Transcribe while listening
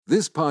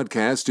This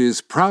podcast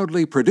is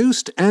proudly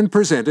produced and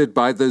presented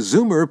by the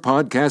Zoomer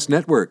Podcast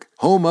Network,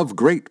 home of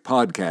great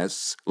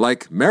podcasts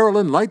like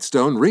Marilyn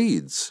Lightstone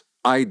Reads,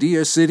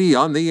 Idea City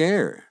on the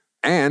Air,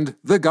 and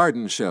The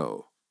Garden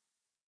Show.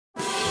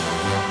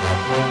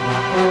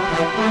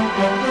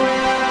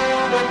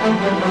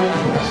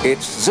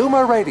 It's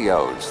Zoomer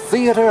Radio's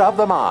Theater of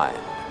the Mind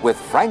with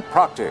Frank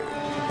Proctor.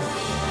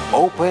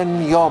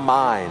 Open your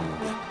mind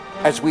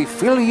as we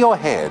fill your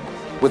head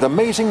with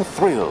amazing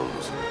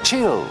thrills,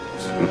 chills,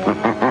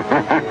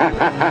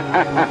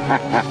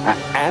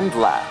 and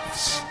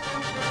laughs.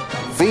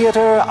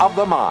 Theater of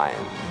the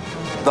Mind.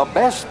 The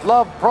best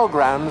love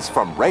programs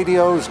from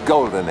radio's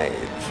golden age.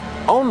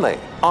 Only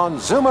on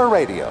Zoomer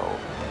Radio.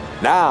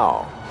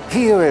 Now,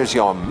 here is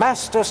your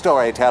master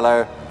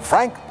storyteller,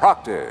 Frank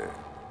Proctor.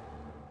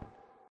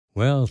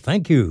 Well,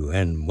 thank you,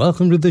 and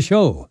welcome to the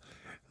show.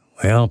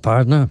 Well,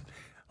 partner,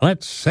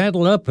 let's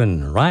saddle up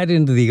and ride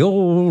into the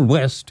Old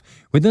West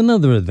with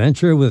another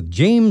adventure with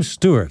James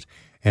Stewart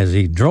as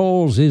he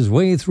drawls his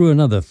way through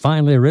another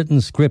finely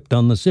written script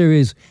on the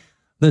series,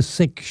 The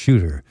Six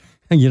Shooter.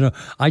 And, you know,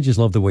 I just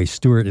love the way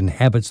Stewart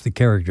inhabits the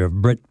character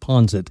of Britt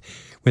Ponsett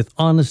with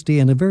honesty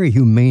and a very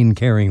humane,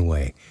 caring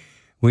way.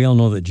 We all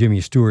know that Jimmy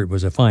Stewart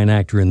was a fine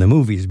actor in the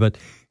movies, but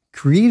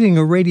creating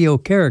a radio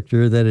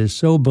character that is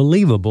so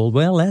believable,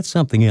 well, that's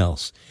something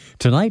else.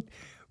 Tonight,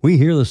 we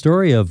hear the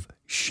story of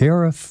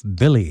Sheriff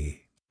Billy.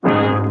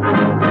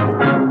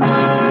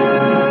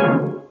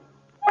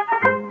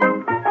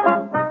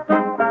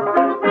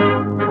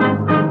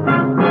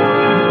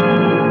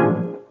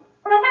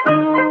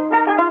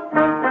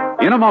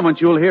 In a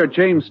moment, you'll hear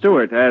James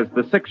Stewart as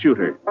the Six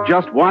Shooter,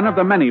 just one of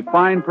the many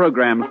fine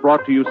programs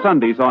brought to you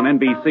Sundays on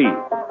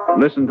NBC.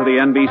 Listen to the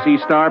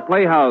NBC Star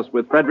Playhouse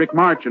with Frederick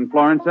March and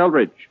Florence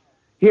Eldridge.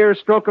 Hear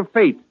Stroke of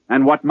Fate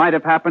and what might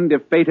have happened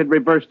if fate had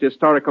reversed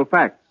historical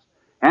facts.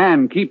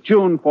 And keep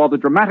tuned for the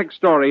dramatic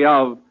story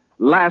of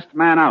Last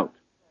Man Out.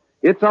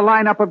 It's a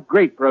lineup of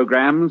great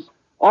programs,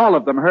 all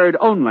of them heard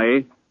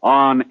only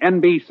on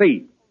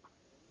NBC.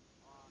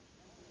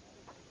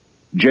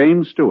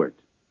 James Stewart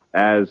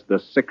as the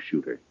Six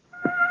Shooter.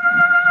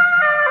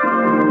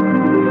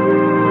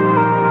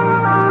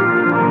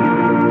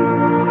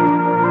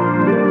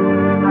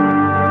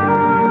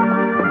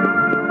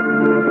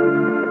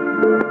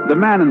 The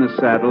man in the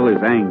saddle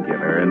is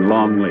angular and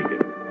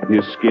long-legged.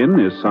 His skin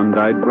is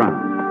sun-dyed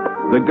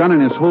brown. The gun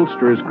in his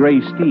holster is gray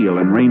steel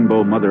and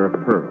rainbow mother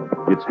of pearl,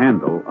 its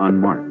handle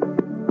unmarked.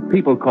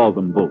 People call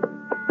them both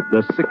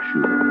the Six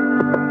Shooter.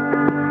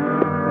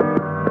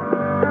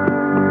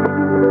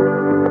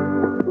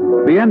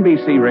 The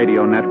NBC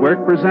Radio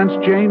Network presents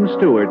James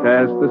Stewart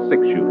as the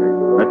Six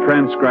Shooter, a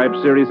transcribed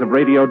series of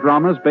radio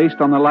dramas based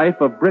on the life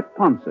of Britt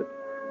Ponsett,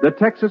 the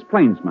Texas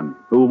plainsman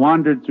who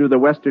wandered through the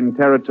Western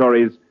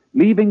Territories,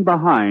 leaving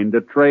behind a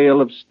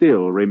trail of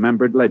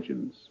still-remembered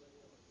legends.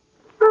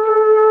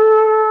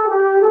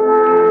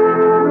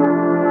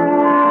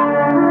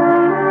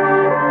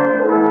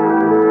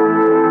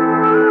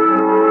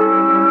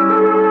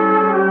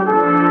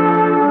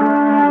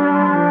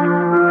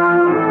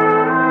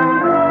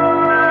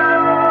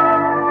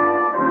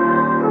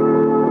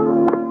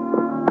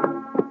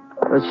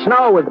 The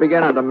snow was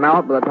beginning to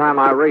melt by the time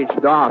I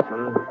reached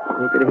Dawson.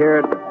 You could hear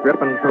it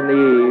dripping from the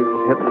eaves,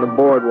 hitting the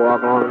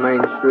boardwalk along the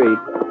main street.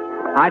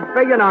 I'd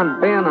figured on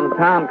being in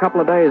town a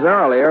couple of days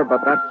earlier, but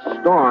that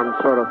storm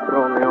sort of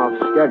threw me off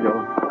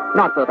schedule.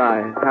 Not that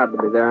I had to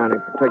be there any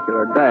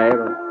particular day,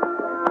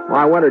 but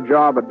my winter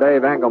job at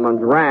Dave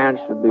Engelman's ranch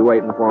would be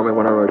waiting for me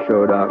whenever I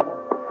showed up.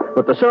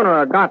 But the sooner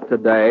I got to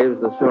Dave's,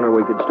 the sooner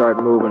we could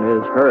start moving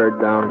his herd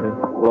down to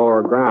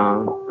lower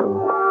ground.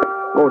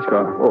 Oh,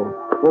 Scar.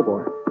 Oh,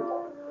 boy.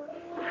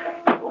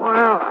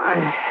 Well,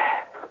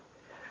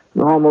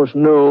 it's almost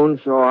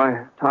noon, so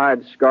I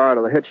tied Scar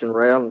to the hitching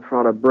rail in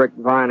front of Brick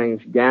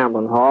Vining's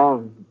gambling hall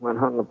and went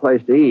hunting a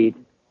place to eat.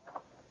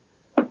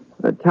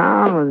 The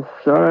town was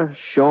sort of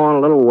showing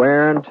a little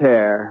wear and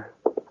tear.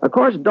 Of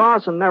course,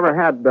 Dawson never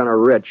had been a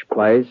rich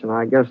place, and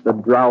I guess the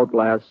drought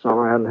last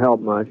summer hadn't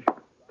helped much.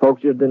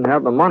 Folks just didn't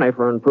have the money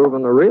for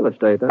improving the real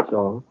estate, that's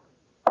all.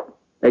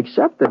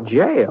 Except the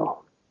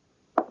jail.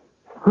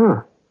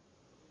 Huh.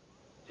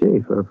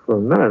 Gee, for a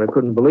minute I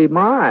couldn't believe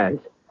my eyes.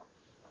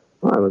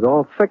 Well, it was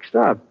all fixed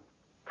up.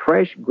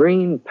 Fresh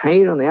green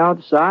paint on the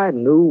outside,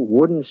 new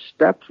wooden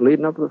steps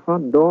leading up to the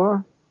front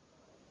door.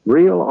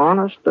 Real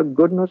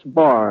honest-to-goodness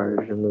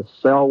bars in the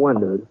cell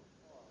windows.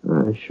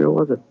 It sure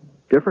was a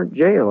different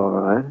jail, all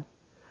right.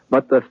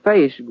 But the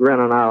face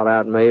grinning out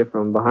at me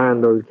from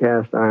behind those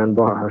cast-iron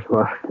bars,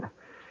 well,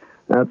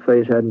 that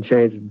face hadn't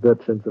changed a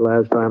bit since the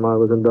last time I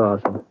was in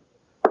Dawson.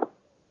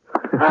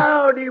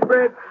 Howdy,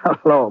 Britt.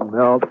 Hello,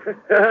 Milt.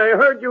 I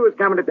heard you was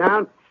coming to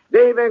town.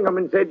 Dave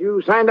Engelman said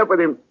you signed up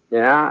with him.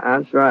 Yeah,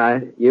 that's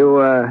right.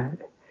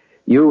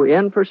 You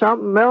in for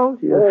something, Milt?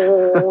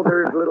 Oh,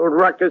 there's a little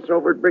ruckus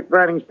over at Brick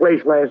Vining's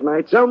place last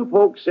night. Some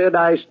folks said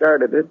I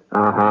started it.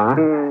 Uh-huh.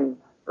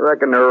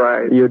 reckon they're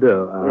right. You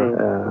do?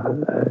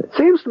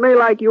 Seems to me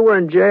like you were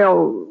in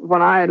jail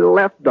when I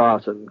left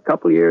Dawson a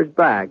couple years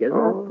back, isn't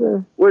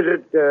it? Was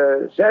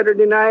it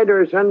Saturday night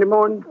or Sunday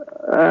morning?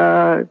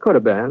 Could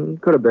have been.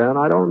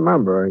 I don't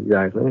remember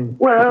exactly.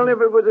 Well, if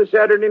it was a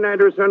Saturday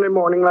night or Sunday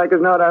morning, like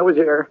as not, I was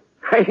here.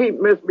 I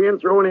ain't missed being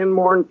thrown in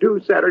more than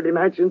 2 Saturday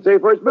nights since they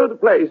first built the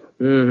place.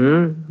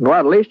 Mm-hmm. Well,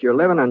 at least you're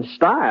living in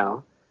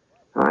style.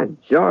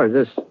 George,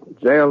 this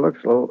jail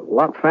looks a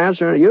lot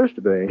fancier than it used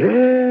to be.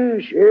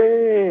 Yes,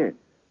 yeah.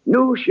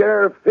 New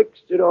sheriff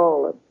fixed it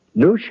all up.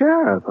 New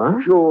sheriff, huh?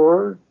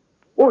 Sure.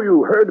 Oh,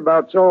 you heard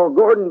about Saul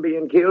Gordon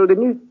being killed,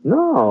 didn't you?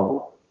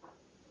 No.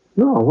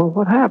 Well,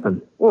 what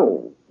happened?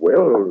 Oh,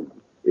 well,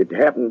 it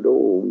happened,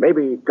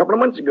 maybe a couple of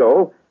months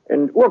ago.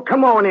 And,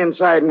 come on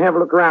inside and have a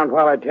look around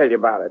while I tell you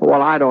about it.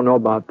 Well, I don't know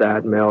about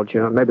that, Milch.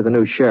 Maybe the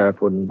new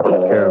sheriff wouldn't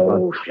care about it.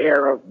 Oh,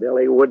 Sheriff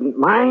Billy wouldn't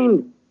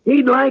mind.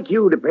 He'd like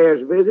you to pay us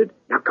a visit.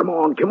 Now, come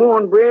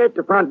on, Brett.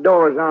 The front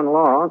door's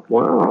unlocked.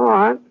 Well, all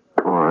right.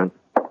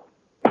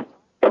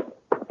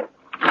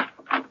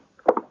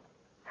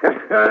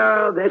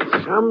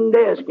 That's some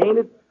desk, ain't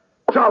it?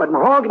 Solid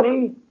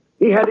mahogany.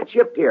 He had it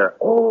shipped here,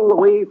 all the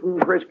way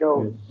from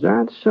Frisco. Is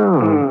that so?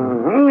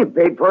 Mm-hmm. He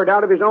paid for it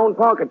out of his own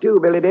pocket, too,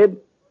 Billy did.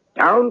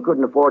 Town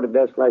couldn't afford a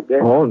desk like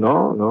that. Oh,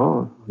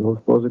 no. Don't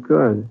suppose it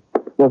could.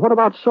 Well, what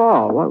about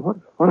Saul?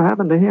 What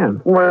happened to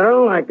him?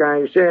 Well, like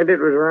I said, it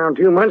was around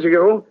 2 months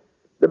ago.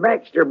 The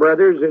Baxter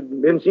brothers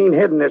had been seen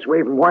heading this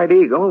way from White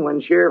Eagle.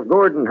 When Sheriff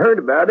Gordon heard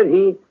about it,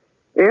 he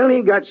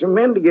got some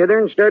men together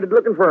and started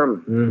looking for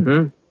him.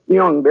 Mm-hmm.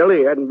 Young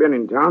Billy hadn't been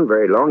in town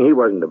very long. He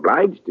wasn't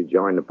obliged to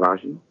join the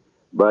posse.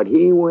 But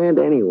he went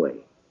anyway.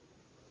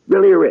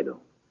 Billy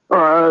Riddle.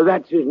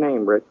 That's his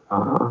name, Britt.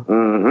 Uh-huh.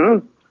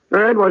 Mm-hmm.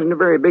 It wasn't a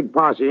very big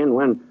posse, and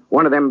when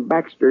one of them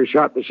Baxters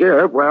shot the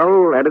sheriff,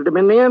 well, that'd have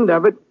been the end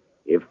of it.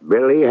 If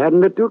Billy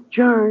hadn't have took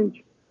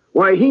charge.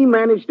 Why, he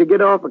managed to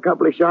get off a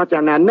couple of shots,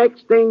 and the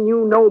next thing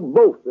you know,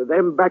 both of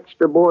them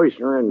Baxter boys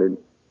surrendered.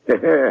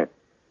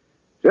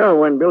 So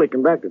when Billy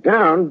come back to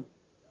town,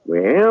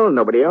 well,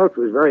 nobody else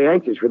was very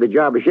anxious for the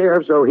job of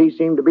sheriff, so he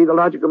seemed to be the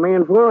logical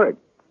man for it.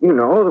 You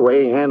know, the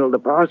way he handled the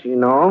posse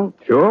and all.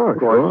 Sure, Of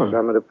course,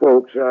 some of the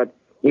folks thought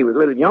he was a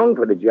little young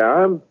for the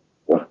job.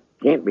 Well,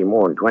 can't be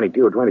more than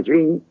 22 or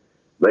 23.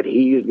 But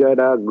he's got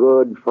a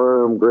good,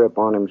 firm grip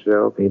on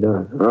himself. He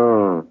does.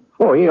 Oh,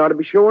 he ought to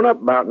be showing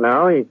up about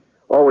now. He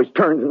always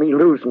turns me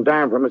loose in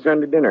time from a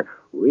Sunday dinner.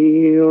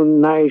 Real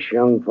nice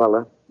young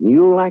fella.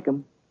 You'll like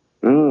him.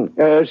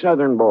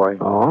 Southern boy.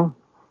 Oh?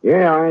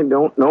 Yeah, I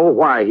don't know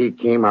why he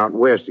came out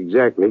west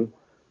exactly.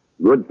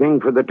 Good thing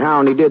for the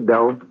town he did,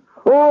 though.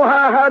 Oh,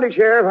 howdy,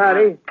 Sheriff,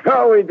 howdy.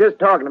 Oh, we're just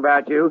talking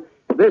about you.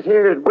 This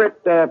here is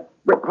Britt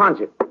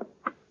Quonset.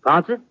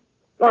 Quonset?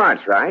 Oh,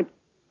 that's right.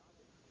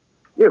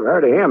 You've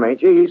heard of him,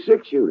 ain't you? He's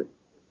 6-shooter.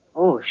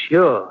 Oh,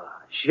 sure.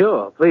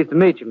 Pleased to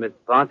meet you, Mr.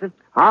 Quonset.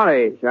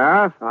 Howdy,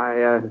 Sheriff.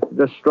 I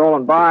just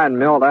strolling by and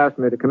Milt asked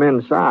me to come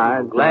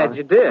inside. Glad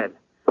you did.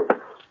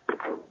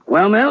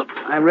 Well, Milt,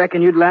 I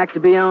reckon you'd like to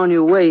be on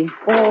your way.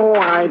 Oh,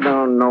 I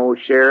don't know,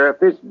 Sheriff.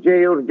 This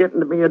jail's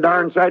getting to be a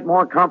darn sight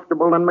more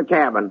comfortable than my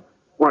cabin.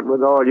 What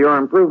with all your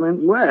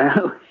improvements?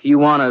 Well, if you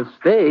want to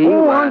stay...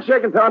 Oh, on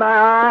second thought,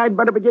 I'd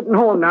better be getting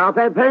home now.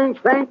 Thanks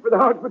for the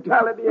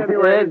hospitality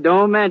anyway.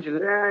 Don't mention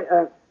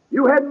it.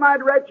 You heading my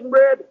direction,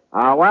 Brett?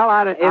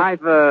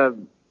 If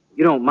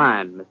you don't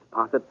mind, Mr.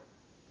 Quonset,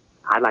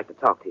 I'd like to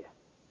talk to you.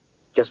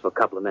 Just for a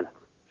couple of minutes.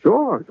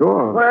 Sure.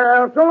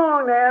 Well, so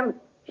long, then.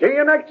 See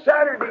you next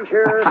Saturday,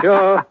 Sheriff.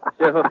 Sure.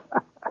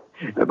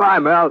 Goodbye,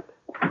 Milt.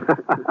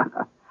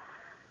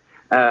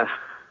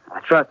 I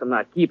trust I'm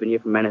not keeping you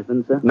from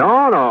anything, sir.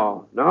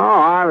 No.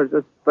 I was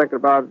just thinking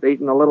about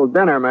eating a little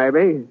dinner,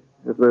 maybe,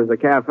 if there's a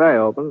cafe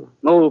open.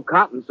 Old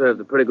Cotton serves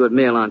a pretty good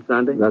meal on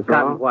Sunday. That's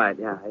Cotton all? White,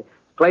 yeah. His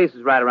place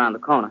is right around the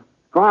corner.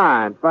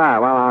 Fine.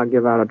 Well, I'll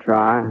give that a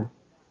try.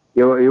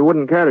 You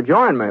wouldn't care to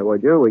join me,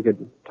 would you? We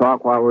could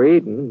talk while we're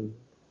eating.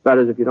 That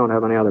is, if you don't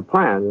have any other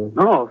plans.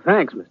 Oh,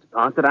 thanks, Mr.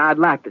 Quonset. I'd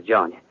like to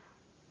join you.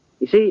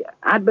 You see,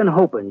 I'd been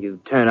hoping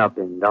you'd turn up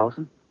in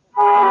Dawson.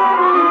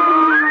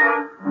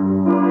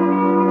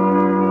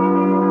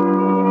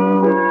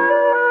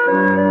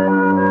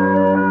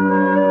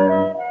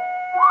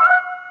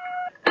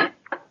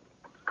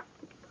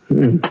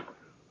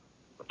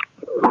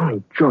 My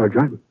George,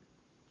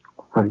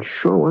 I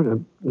sure was a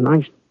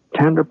nice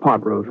tender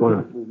pot roast,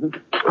 wasn't it? Mm-hmm.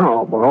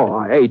 Oh, boy,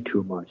 I ate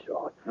too much.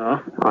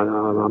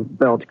 My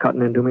belt's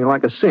cutting into me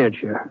like a cinch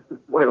here.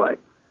 Wait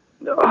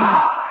till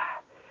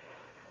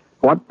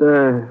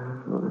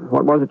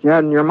What was it you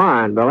had in your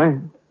mind, Billy?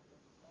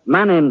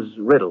 My name's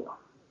Riddle,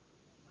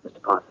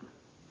 Mr. Quonset.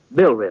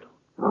 Bill Riddle.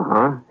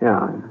 Uh-huh,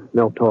 yeah,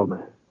 Milt told me.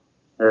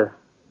 The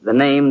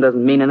name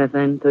doesn't mean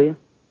anything to you?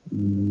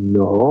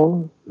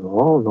 No,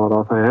 not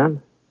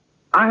offhand.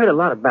 I heard a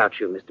lot about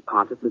you, Mr.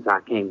 Quonset, since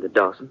I came to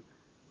Dawson.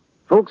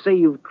 Folks say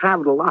you've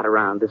traveled a lot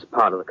around this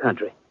part of the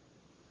country.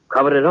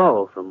 Covered it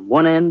all, from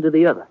one end to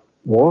the other.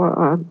 Boy,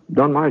 I've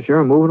done my share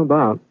of moving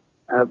about.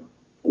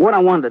 What I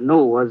wanted to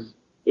know was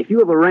if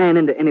you ever ran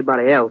into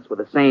anybody else with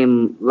the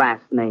same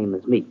last name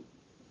as me.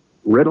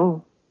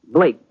 Riddle?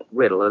 Blake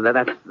Riddle.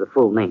 That's the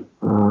full name.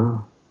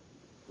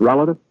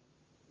 Relative?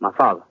 My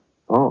father.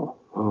 Oh.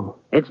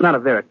 It's not a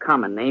very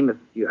common name. If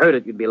you heard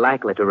it, you'd be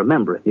likely to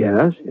remember it.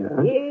 Yes.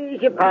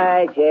 Here's your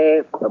pie,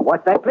 Sheriff. But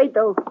what's that plate,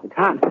 though? It's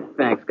hot.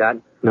 Thanks,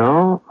 God.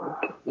 No,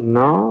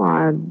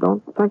 I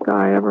don't think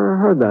I ever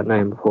heard that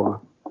name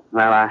before.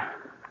 Well,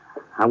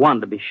 I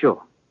wanted to be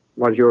sure.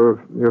 Was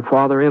your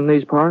father in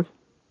these parts?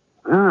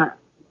 I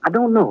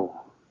don't know.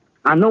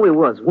 I know he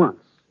was once.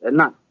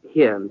 Not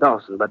here in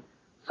Dawson, but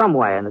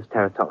somewhere in this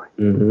territory.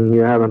 Mm-hmm.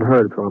 You haven't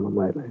heard from him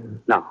lately?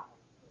 No,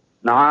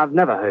 I've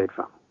never heard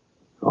from him.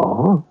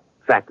 Oh?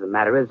 Fact of the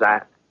matter is,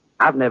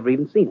 I've never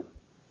even seen him.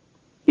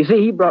 You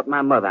see, he brought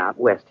my mother out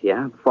west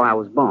here before I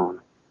was born.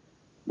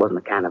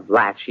 Wasn't the kind of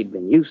life she'd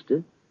been used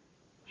to.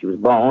 She was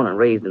born and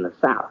raised in the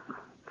South.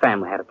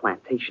 Family had a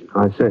plantation.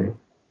 I see.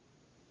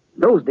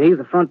 Those days,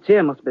 the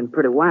frontier must have been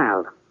pretty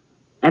wild.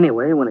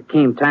 Anyway, when it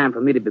came time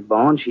for me to be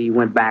born, she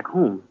went back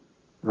home.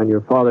 And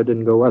your father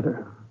didn't go with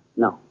her?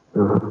 No.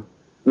 Uh-huh.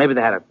 Maybe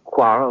they had a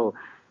quarrel.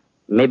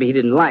 Maybe he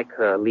didn't like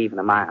her leaving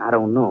him. I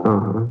don't know.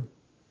 Uh-huh.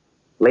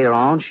 Later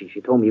on,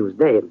 she told me he was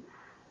dead.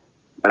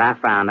 But I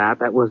found out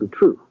that wasn't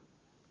true.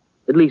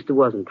 At least it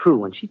wasn't true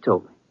when she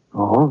told me.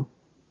 Oh?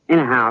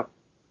 Anyhow,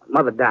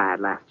 Mother died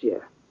last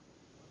year.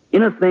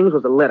 In her things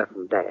was a letter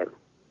from Dad.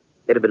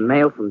 It had been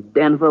mailed from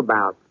Denver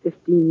about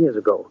 15 years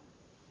ago.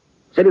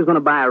 Said he was going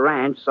to buy a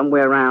ranch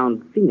somewhere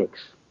around Phoenix.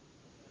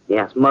 He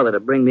asked Mother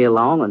to bring me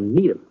along and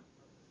meet him.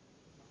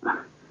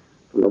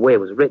 From the way it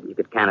was written, you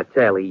could kind of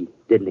tell he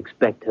didn't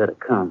expect her to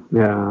come.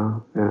 Yeah.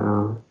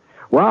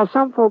 Well,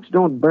 some folks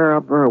don't bear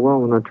up very well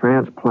when they're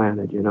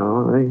transplanted, you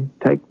know. They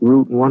take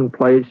root in one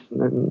place, and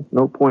there's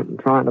no point in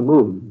trying to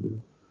move.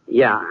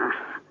 Yeah,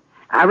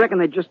 I reckon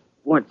they just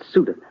weren't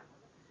suited.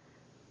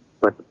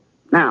 But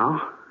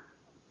now,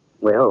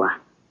 well,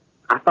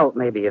 I thought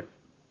maybe if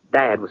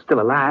Dad was still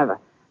alive,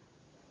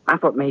 I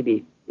thought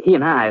maybe he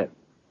and I...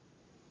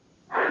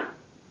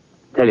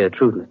 Tell you the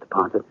truth, Mr.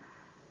 Ponset,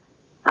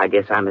 I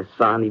guess I'm his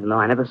son, even though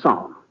I never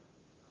saw him.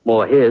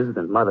 More his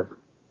than Mother's.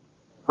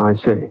 I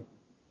see.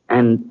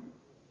 And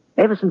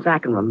ever since I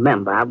can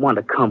remember, I've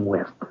wanted to come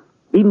west,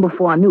 even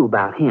before I knew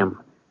about him.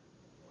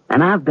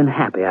 And I've been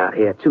happy out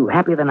here, too,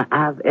 happier than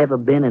I've ever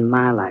been in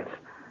my life.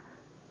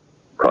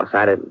 Of course,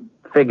 I didn't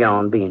figure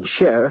on being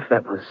sheriff.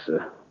 That was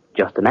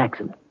just an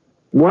accident.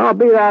 Well,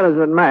 be that as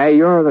it may,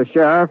 you're the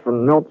sheriff,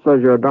 and Milt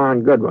says you're a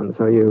darn good one,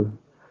 so you've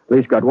at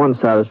least got one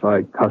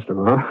satisfied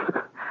customer,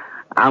 huh?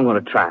 I'm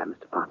going to try,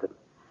 Mr. Ponset.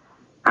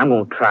 I'm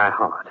going to try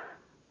hard.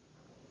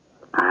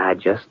 I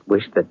just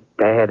wish that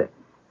Dad...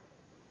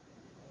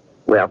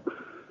 Well,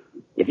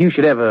 if you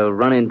should ever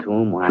run into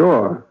him, why...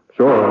 Sure.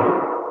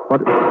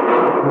 What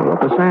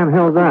the Sam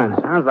Hill's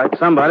that? Sounds like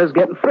somebody's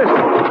getting frisky.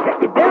 There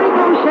he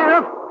goes,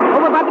 Sheriff.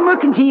 Over by the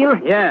mercantile.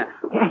 Yeah.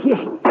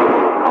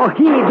 Oh,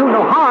 he ain't doing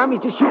no harm.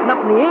 He's just shooting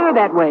up in the air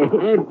that way.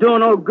 Ain't doing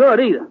no good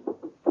either.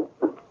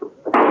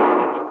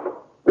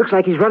 Looks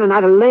like he's running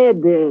out of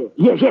lead.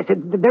 Yes,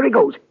 there he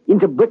goes.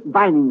 Into Brick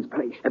Vining's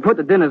place. Hey, put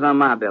the dinners on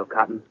my bill,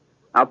 Cotton.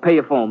 I'll pay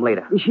you for them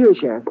later. Sure,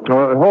 Sheriff.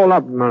 Oh, hold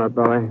up a minute,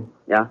 Billy.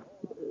 Yeah?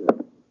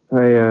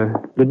 Hey,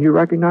 didn't you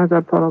recognize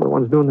that fellow, the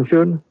one's doing the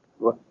shooting?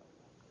 What?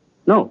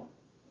 No.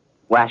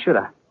 Why should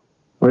I?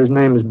 Well, his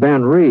name is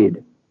Ben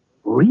Reed.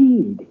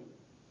 Reed?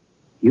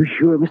 You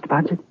sure, Mr.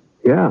 Ponset?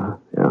 Yeah,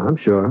 I'm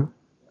sure.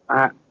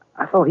 I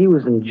thought he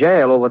was in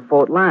jail over at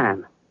Fort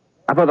Lyon.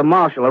 I thought the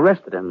marshal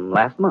arrested him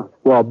last month.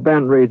 Well,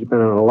 Ben Reed's been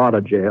in a lot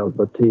of jails,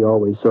 but he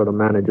always sort of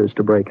manages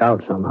to break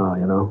out somehow,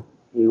 you know.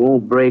 He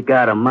won't break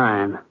out of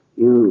mine.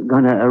 You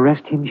gonna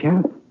arrest him,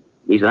 Sheriff?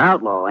 He's an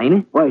outlaw, ain't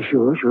he? Why,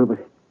 sure, but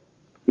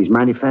he's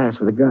mighty fast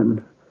with a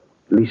gun.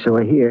 At least so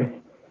I hear.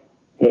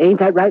 Ain't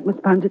that right,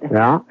 Mr. Ponset?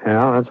 Yeah,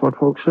 that's what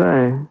folks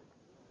say.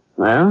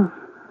 Well,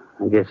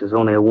 I guess there's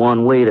only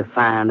one way to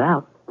find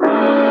out.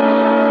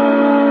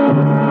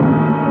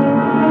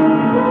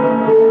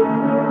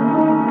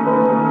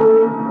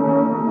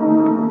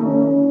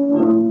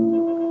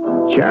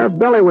 Sheriff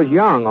Billy was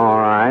young, all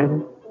right,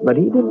 but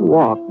he didn't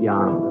walk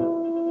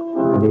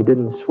young, and he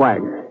didn't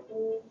swagger.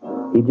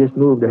 He just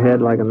moved ahead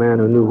like a man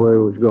who knew where he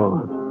was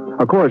going.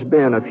 Of course,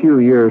 being a few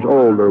years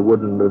older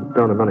wouldn't have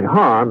done him any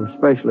harm,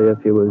 especially if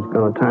he was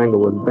going to tangle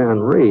with Ben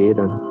Reed,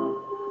 and,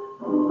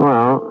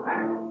 well,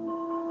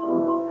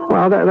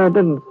 there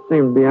didn't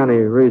seem to be any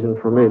reason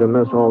for me to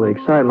miss all the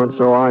excitement,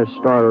 so I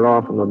started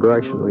off in the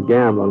direction of the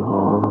gambling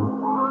hall.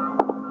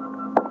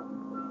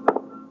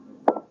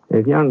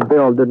 If young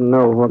Bill didn't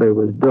know what he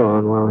was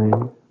doing, well, he'd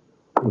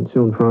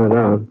soon find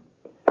out.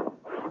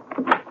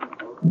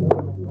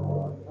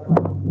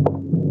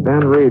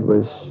 Ben Reed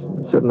was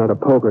sitting at a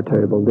poker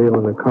table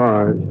dealing the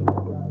cards.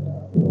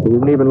 He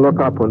didn't even look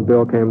up when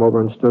Bill came over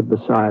and stood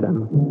beside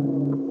him.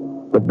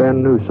 But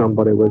Ben knew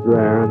somebody was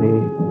there, and he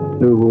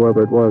knew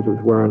whoever it was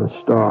wearing a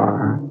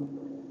star.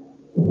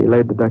 He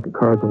laid the deck of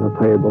cards on the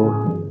table,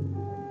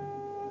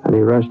 and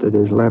he rested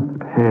his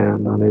left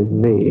hand on his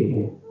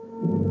knee.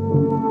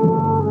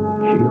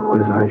 Gee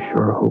whiz, I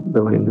sure hope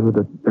Billy knew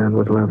that Ben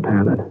was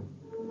left-handed.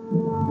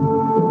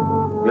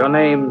 Your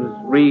name's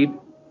Reed?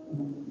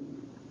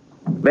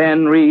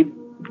 Ben Reed.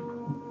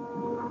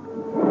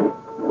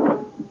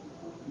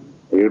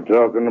 You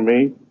talking to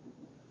me?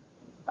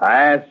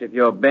 I asked if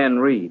you're Ben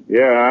Reed.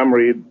 Yeah, I'm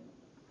Reed.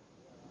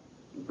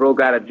 You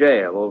broke out of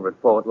jail over at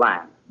Fort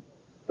Lyon.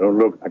 Don't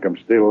look like I'm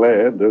still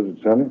there, does it,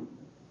 Sonny?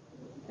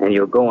 And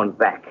you're going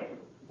back.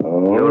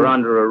 Oh. You're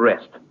under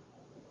arrest.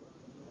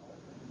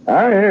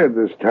 I heard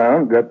this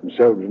town got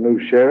themselves a new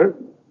sheriff.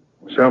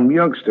 Some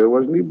youngster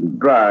wasn't even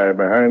dry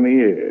behind the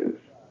ears.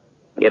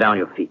 Get on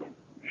your feet.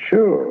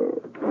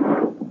 Sure.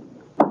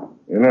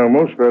 You know,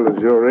 most fellas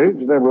your age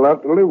have a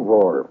lot to live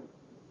for.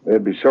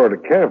 They'd be sort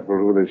of careful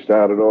who they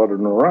started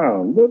ordering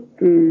around, but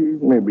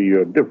maybe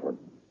you're different.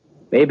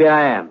 Maybe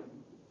I am.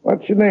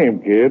 What's your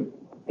name, kid?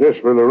 Just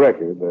for the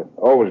record, I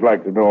always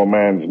like to know a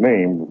man's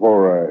name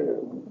before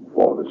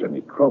there's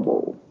any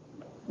trouble.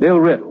 Bill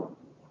Riddle.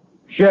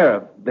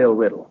 Sheriff Bill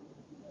Riddle.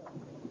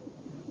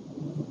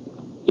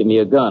 Give me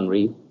your gun,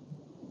 Reed.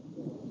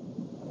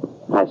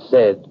 I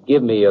said,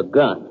 give me your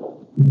gun.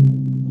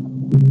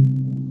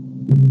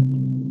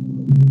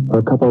 For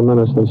a couple of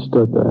minutes, they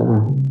stood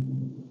there,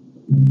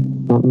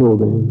 not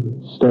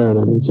moving, staring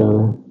at each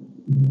other.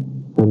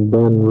 And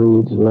Ben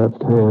Reed's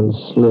left hand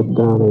slid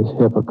down his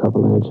hip a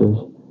couple of inches.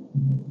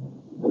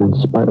 And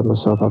in spite of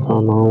myself, I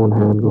found my own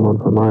hand going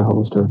for my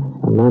holster.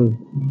 And then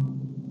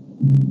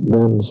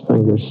Ben's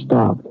fingers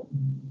stopped.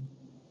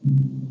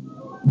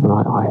 And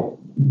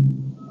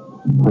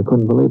I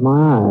couldn't believe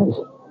my eyes.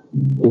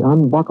 He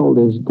unbuckled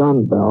his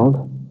gun belt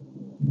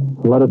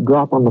and let it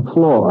drop on the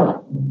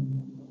floor.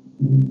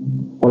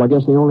 Well, I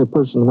guess the only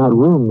person in that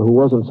room who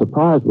wasn't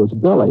surprised was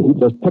Billy. He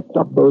just picked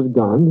up those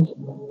guns.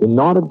 He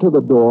nodded to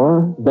the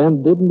door.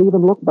 Ben didn't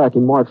even look back. He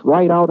marched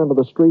right out into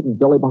the street and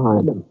Billy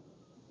behind him.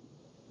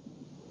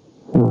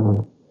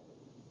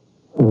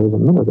 There was a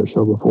minute or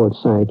so before it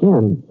sank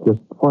in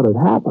just what had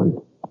happened.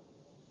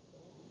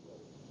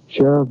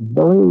 Sheriff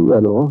Billy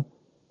Riddle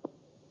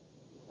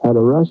had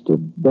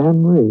arrested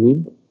Ben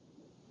Reed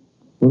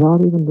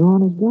without even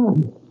drawing his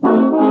gun.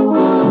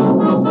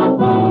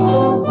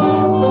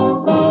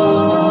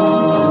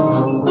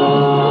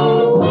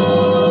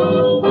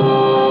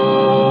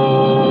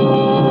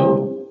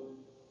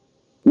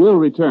 We'll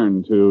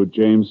return to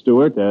James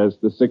Stewart as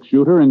the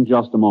six-shooter in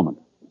just a moment.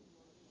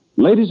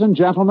 Ladies and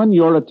gentlemen,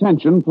 your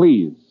attention,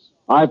 please.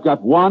 I've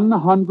got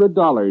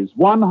 $100,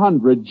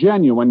 100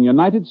 genuine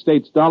United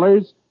States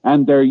dollars,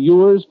 and they're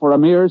yours for a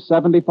mere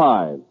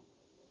 75.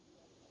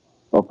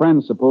 Well,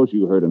 friends, suppose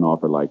you heard an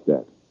offer like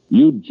that.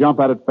 You'd jump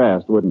at it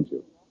fast, wouldn't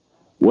you?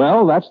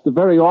 Well, that's the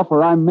very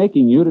offer I'm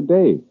making you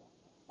today.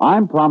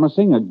 I'm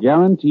promising a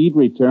guaranteed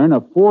return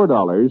of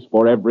 $4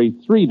 for every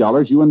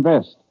 $3 you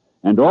invest.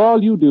 And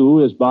all you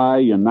do is buy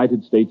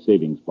United States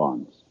savings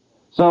bonds.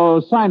 So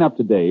sign up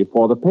today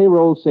for the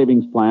payroll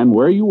savings plan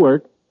where you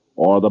work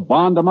or the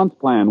bond-a-month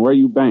plan where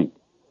you bank.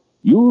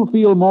 You'll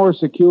feel more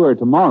secure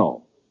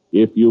tomorrow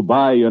if you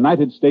buy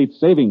United States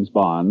savings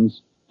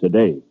bonds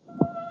today.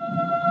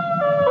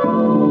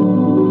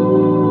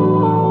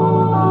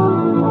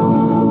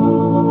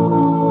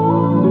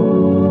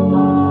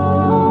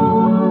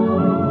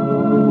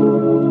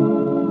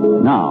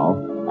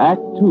 Now,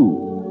 Act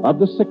 2 of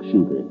The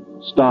Six-Shooter,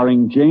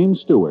 starring James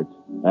Stewart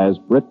as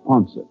Britt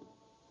Ponsett.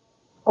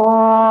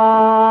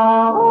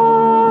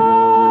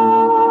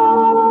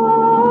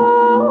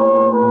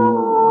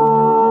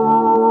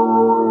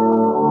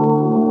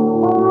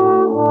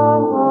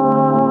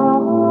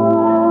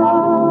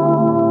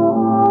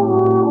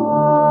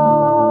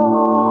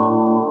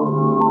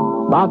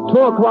 About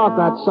 2 o'clock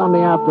that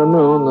Sunday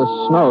afternoon, the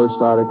snow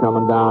started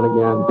coming down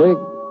again. Big,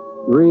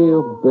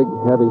 real big,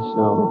 heavy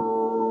snow.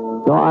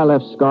 So I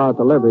left Scar at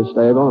the livery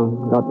stable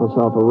and got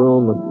myself a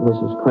room at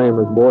Mrs.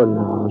 Kramer's boarding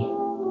house.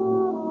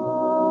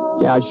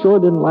 Yeah, I sure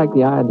didn't like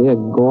the idea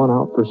of going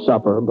out for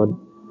supper, but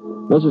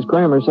Mrs.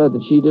 Kramer said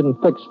that she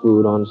didn't fix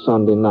food on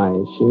Sunday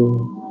nights.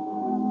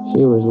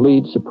 She was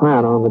lead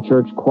soprano in the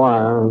church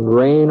choir, and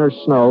rain or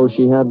snow,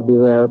 she had to be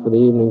there for the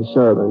evening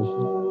service.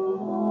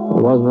 There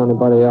wasn't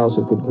anybody else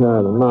who could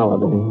carry the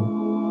melody.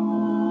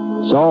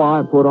 So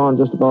I put on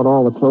just about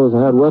all the clothes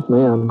I had with me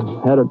and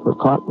headed for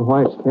Cotton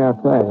White's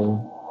Cafe.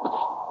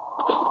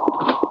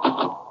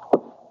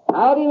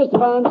 Howdy, Mr.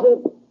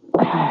 Ponsett.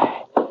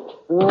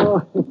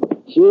 Oh,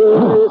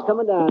 sure is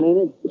coming down, ain't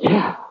it?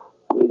 Yeah.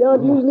 We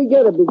don't usually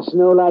get a big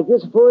snow like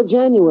this before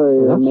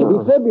January or maybe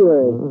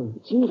February.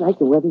 It seems like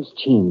the weather's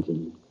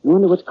changing. I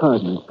wonder what's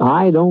causing it.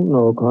 I don't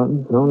know,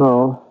 Cotton. Don't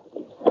know.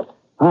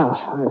 I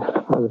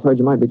was afraid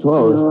you might be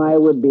closed. No, I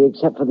would be,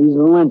 except for these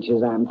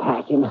lunches I'm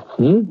packing.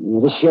 Yeah,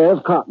 the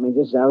sheriff caught me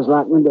just as I was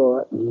locking the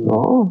door.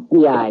 Oh?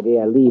 The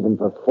idea of leaving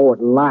for Fort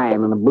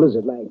Lyon in a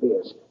blizzard like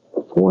this.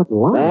 Fort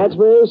Lyon? That's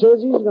where he says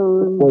he's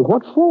going. Well,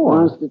 what for?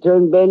 Wants to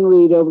turn Ben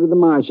Reed over to the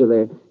marshal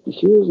there. He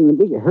sure is in a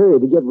big hurry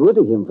to get rid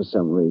of him for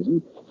some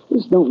reason.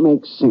 This don't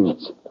make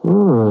sense.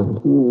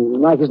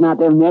 Like as not,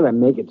 they'll never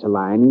make it to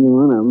Lyon, either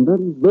one of them. But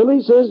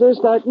Billy says they're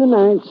starting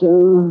tonight, so...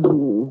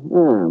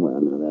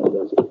 well, no, that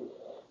does it.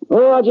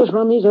 Oh, I'll just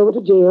run these over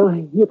to jail.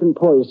 You can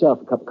pour yourself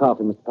a cup of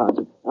coffee, Mr.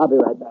 Ponson. I'll be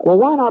right back. Well,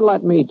 why not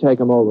let me take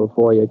them over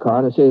for you,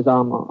 Carter? Since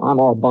I'm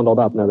all bundled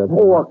up and everything.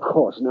 Oh, of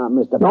course not,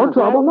 Mr. No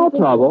Ponson.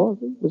 trouble.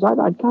 Because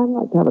I'd kind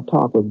of like to have a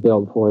talk with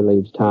Bill before he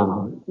leaves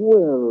town.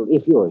 Well,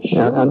 if you're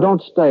sure. And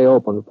don't stay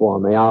open for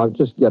me. I'll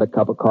just get a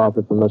cup of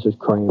coffee from Mrs.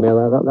 Crane.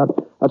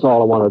 That's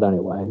all I wanted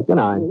anyway. Good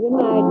night. Good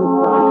night,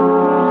 Mr.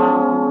 Ponson.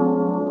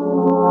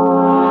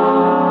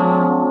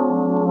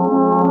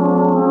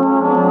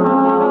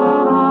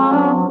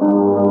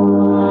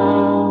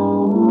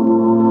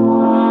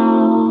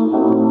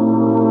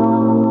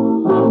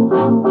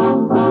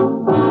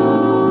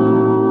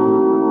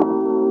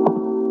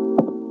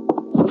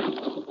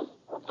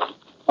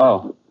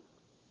 Oh,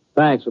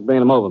 thanks for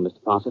bringing them over,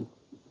 Mr. Ponson.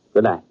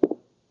 Good night.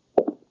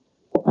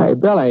 Hey,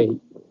 Billy,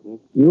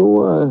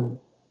 you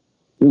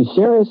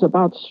serious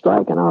about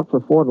striking out for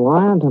Fort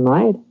Lyon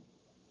tonight?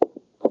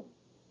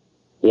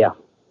 Yeah.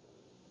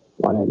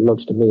 Well, it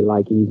looks to me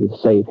like he's as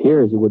safe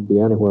here as he would be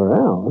anywhere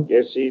else.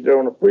 Guess he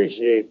don't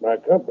appreciate my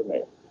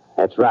company.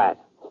 That's right.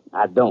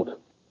 I don't.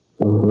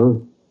 Uh-huh.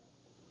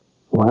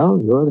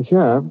 Well, you're the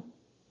sheriff.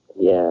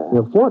 Yeah.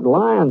 Now, Fort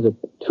Lyon's a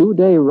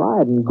 2-day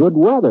ride in good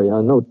weather.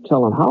 You no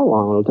telling how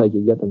long it'll take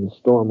you to get in a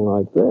storm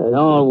like this.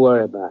 Don't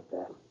worry about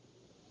that.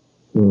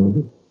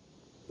 Mm-hmm.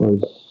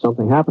 Was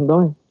something happened,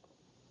 Billy?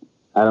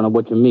 I don't know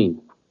what you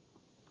mean.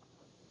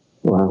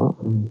 Well,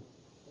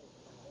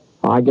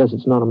 I guess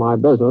it's none of my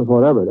business,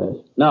 whatever it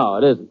is. No,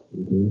 it isn't.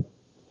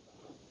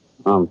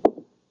 Mm-hmm.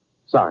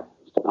 Sorry,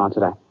 Mr.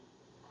 Ponson.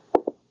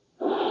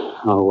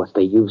 Oh, what's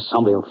the use?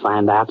 Somebody will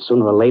find out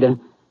sooner or later.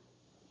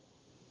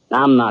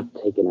 I'm not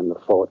taking him to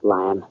Fort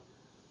Lyon.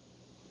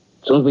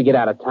 As soon as we get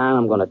out of town,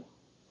 I'm going to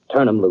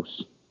turn him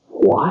loose.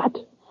 What?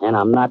 And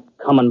I'm not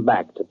coming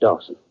back to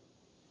Dawson.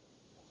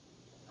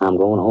 I'm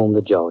going home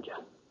to Georgia,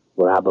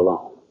 where I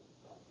belong.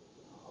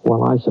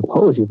 Well, I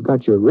suppose you've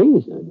got your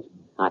reasons.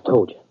 I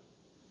told you.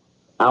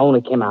 I only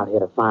came out here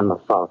to find my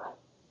father.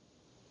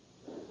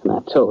 And I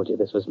told you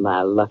this was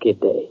my lucky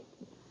day.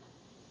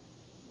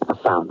 I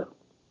found him.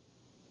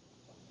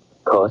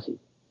 Of course, he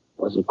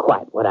wasn't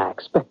quite what I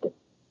expected.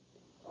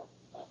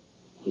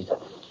 He's a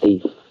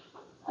thief,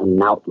 an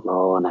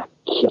outlaw, and a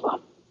killer.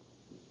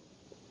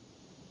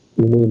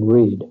 You mean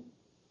Reed?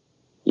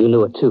 You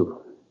knew it too,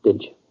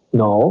 didn't you?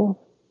 No,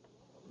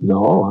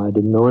 I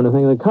didn't know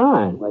anything of the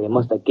kind. Well, you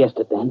must have guessed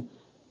it then.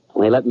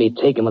 When they let me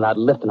take him without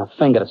lifting a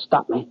finger to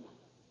stop me.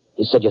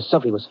 You said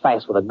yourself he was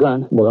fast with a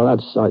gun. Well, I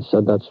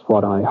said that's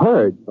what I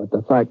heard. But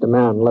the fact a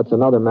man lets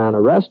another man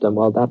arrest him,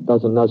 well, that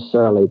doesn't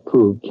necessarily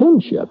prove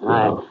kinship.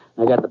 I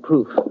got the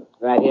proof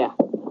right here.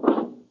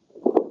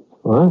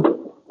 What?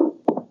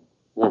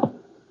 Yeah.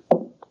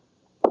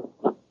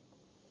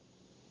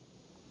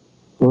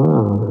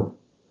 Wow.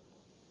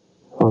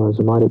 Well, it's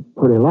a mighty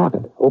pretty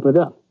locket. Open it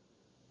up.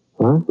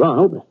 Huh? Go on,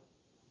 open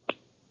it.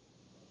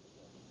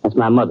 That's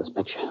my mother's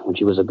picture when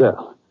she was a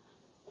girl.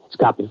 It's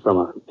copied from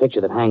a picture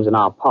that hangs in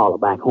our parlor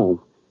back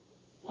home.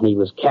 And he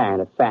was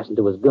carrying it fastened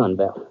to his gun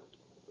belt.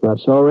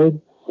 That's all,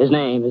 Reed? His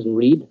name isn't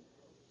Reed.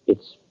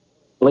 It's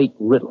Blake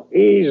Riddle.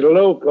 He's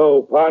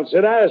loco,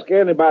 Ponson. Ask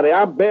anybody.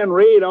 I'm Ben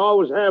Reed. I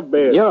always have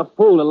been. You're a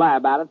fool to lie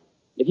about it.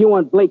 If you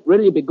weren't Blake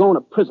Riddle, you'd be going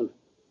to prison.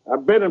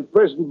 I've been in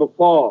prison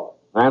before.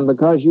 And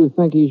because you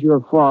think he's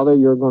your father,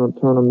 you're going to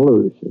turn him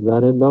loose. Is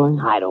that it, Billy?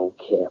 I don't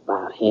care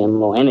about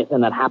him or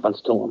anything that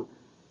happens to him.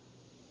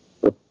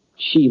 But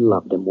she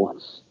loved him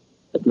once.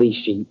 At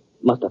least she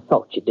must have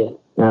thought she did.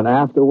 And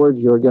afterwards,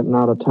 you're getting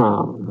out of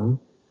town,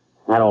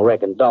 huh? I don't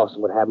reckon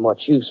Dawson would have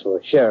much use for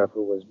a sheriff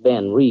who was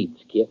Ben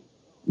Reed's kid.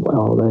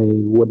 Well, they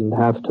wouldn't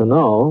have to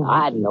know.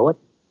 I'd know it.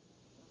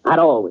 I'd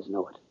always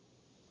know it.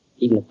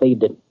 Even if they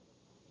didn't.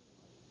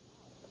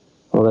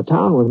 Well, the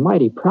town was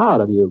mighty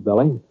proud of you,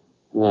 Billy.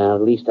 Well,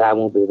 at least I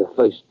won't be the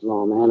first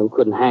lawman who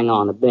couldn't hang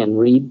on to Ben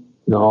Reed.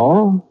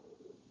 No,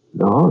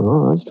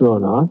 that's true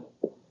enough.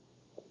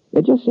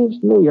 It just seems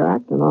to me you're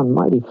acting on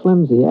mighty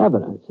flimsy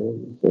evidence.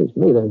 It seems to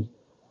me there's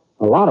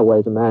a lot of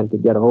ways a man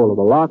could get a hold of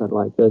a locket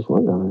like this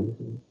one.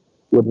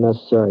 It wouldn't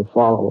necessarily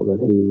follow that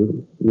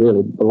he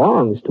really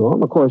belongs to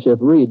him. Of course, if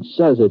Reed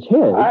says it's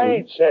his... I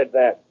ain't said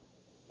that.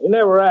 He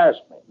never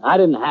asked me. I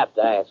didn't have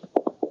to ask.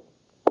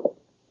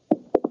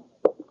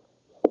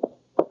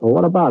 Well,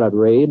 what about it,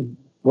 Reed?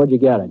 Where'd you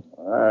get it?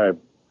 I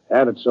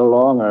had it so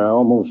long I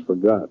almost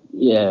forgot.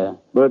 Yeah.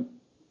 But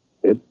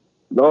it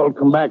all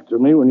come back to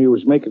me when you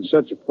was making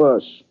such a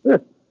fuss.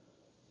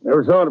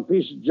 Never thought a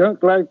piece of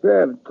junk like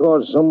that would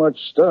cause so much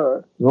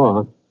stir. Go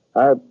on.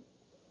 I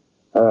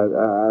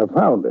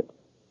found it.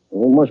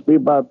 It must be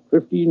about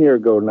 15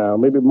 years ago now,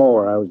 maybe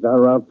more. I was down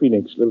around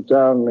Phoenix, a little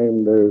town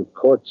named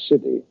Court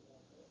City.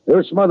 There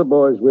were some other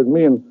boys with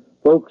me, and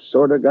folks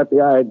sort of got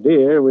the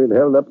idea we'd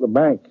held up the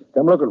bank.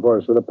 Come looking for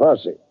us with a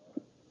posse.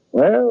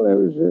 Well, there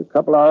was a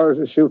couple hours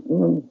of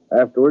shooting, and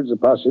afterwards the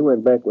posse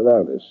went back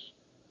without us.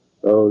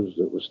 Those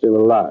that were still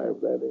alive,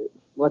 that is.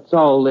 What's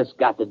all this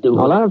got to do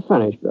with Well, it? let him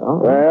finish, Bill.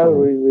 Well,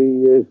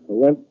 we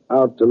went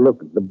out to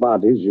look at the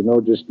bodies,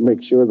 just to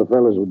make sure the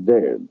fellas were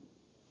dead.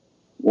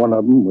 One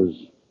of them was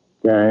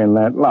carrying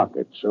that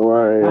locket, so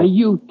Are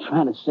you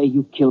trying to say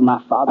you killed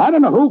my father? I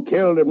don't know who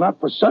killed him, not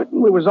for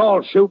certain. We was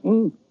all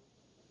shooting.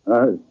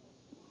 I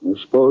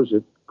suppose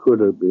it could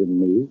have been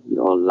me.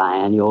 You're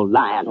lying. Well,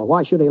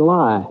 why should he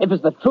lie? If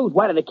it's the truth,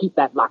 why did they keep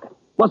that locket?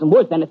 Wasn't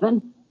worth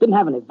anything. Didn't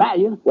have any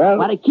value. Well,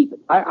 why'd they keep it?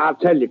 I'll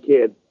tell you,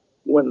 kid.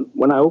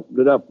 When I opened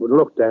it up and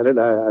looked at it,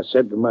 I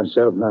said to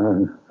myself,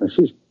 now,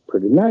 she's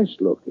pretty nice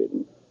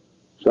looking.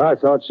 So I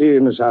thought,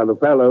 seeing as how the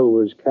fellow who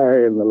was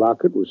carrying the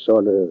locket was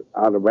sort of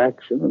out of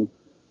action, and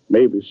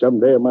maybe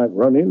someday I might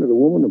run into the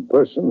woman in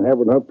person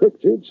having her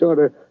picture, it'd sort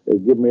of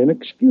give me an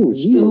excuse.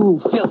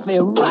 You filthy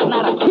rotten!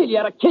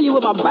 I'd kill you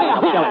with my bare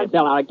hands.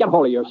 Now, get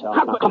hold of yourself.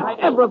 How could I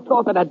ever have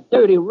thought that a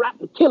dirty,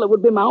 rotten killer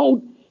would be my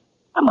own?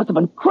 I must have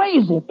been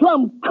crazy,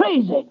 plumb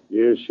crazy.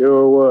 You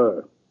sure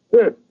were.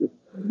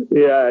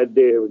 The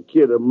idea of a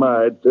kid of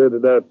mine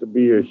turned out to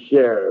be a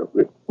sheriff.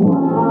 It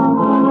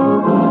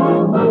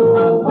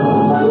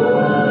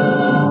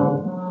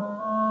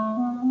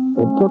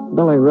took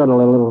Billy Riddle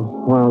a little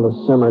while to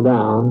simmer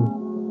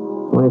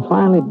down. When he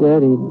finally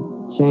did, he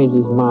changed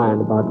his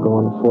mind about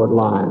going to Fort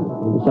Lyon.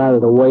 He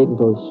decided to wait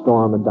until the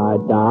storm had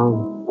died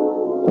down,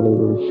 until he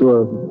was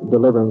sure of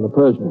delivering the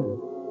prisoner.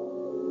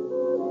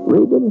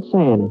 Reed didn't say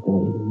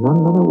anything, not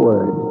another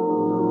word.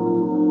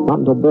 Not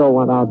until Bill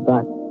went out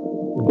back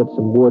to get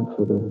some wood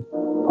for the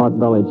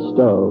pot-bellied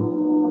stove.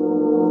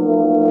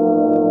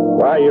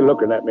 Why are you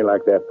looking at me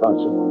like that,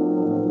 Ponson?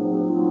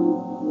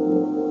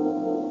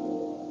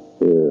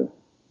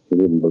 You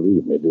didn't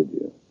believe me, did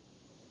you?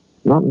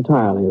 Not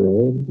entirely,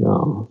 Reed.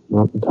 No,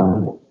 not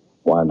entirely.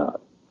 Why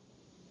not?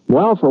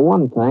 Well, for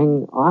one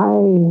thing,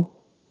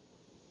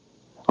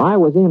 I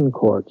was in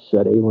Court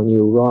City when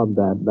you robbed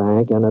that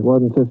bank, and it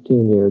wasn't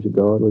 15 years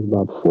ago. It was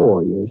about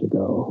 4 years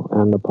ago.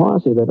 And the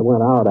posse that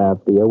went out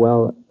after you,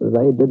 well,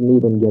 they didn't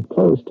even get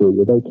close to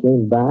you. They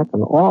came back,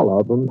 and all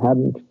of them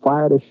hadn't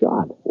fired a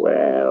shot.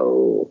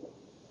 Well...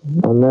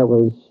 And there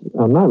was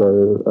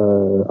another,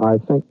 I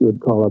think you would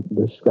call it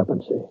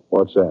discrepancy.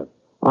 What's that?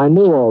 I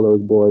knew all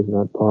those boys in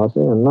that posse,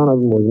 and none of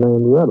them was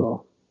named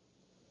Riddle.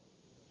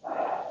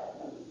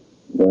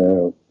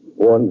 Well,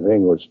 one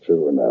thing was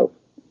true enough.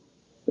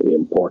 The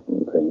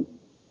important thing.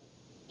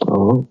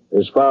 Oh?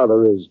 His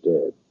father is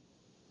dead.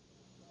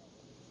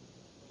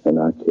 And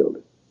I killed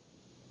him.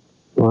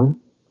 What?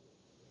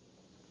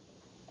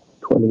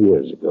 20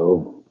 years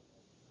ago,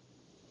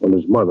 when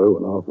his mother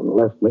went off and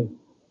left me,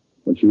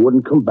 when she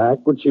wouldn't come back,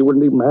 when she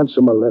wouldn't even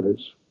answer my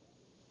letters.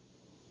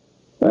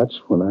 That's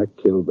when I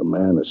killed the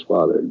man his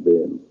father had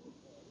been.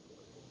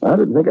 I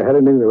didn't think I had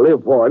anything to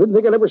live for. I didn't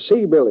think I'd ever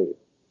see Billy.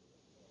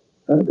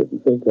 I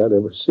didn't think I'd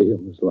ever see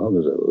him as long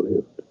as I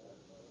lived.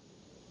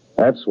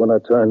 That's when I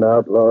turned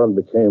outlaw and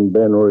became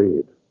Ben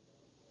Reed.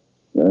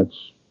 That's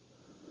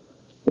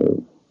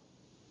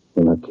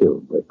when I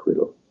killed Blake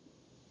Riddle.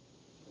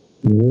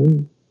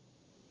 Hmm.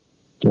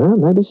 Yeah,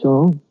 maybe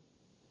so.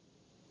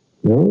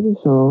 Maybe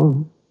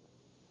so.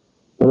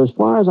 But as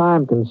far as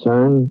I'm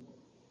concerned,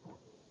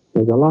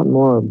 there's a lot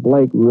more of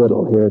Blake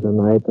Riddle here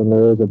tonight than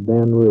there is of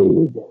Ben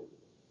Reed.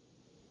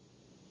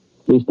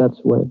 At least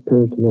that's the way it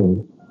appears to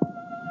me.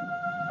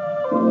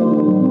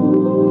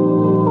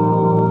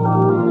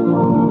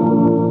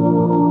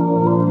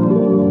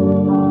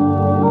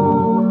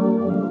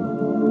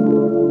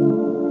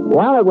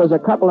 Well, it was a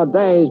couple of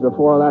days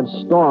before that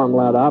storm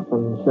let up,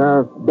 and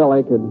Sheriff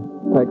Billy could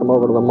take him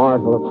over to the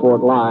marshal at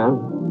Fort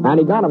Lyon. And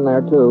he got him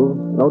there, too.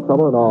 No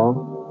trouble at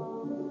all.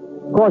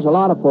 Of course, a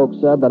lot of folks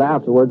said that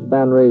afterwards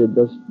Ben Reed would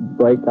just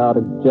break out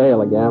of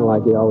jail again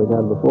like he always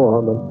had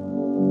before, but,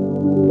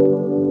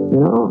 you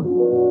know,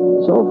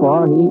 so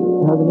far he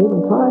hasn't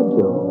even tried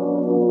to.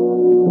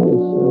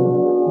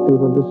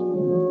 People just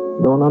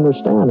don't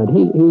understand it.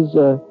 He's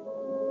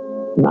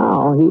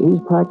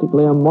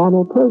practically a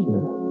model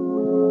prisoner.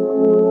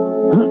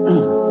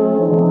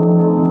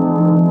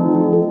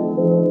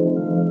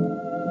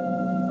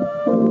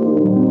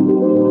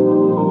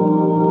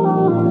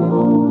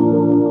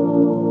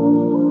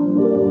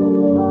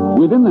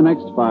 Within the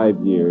next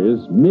 5 years,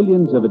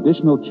 millions of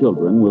additional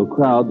children will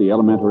crowd the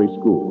elementary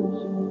schools.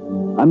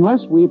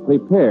 Unless we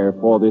prepare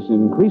for this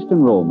increased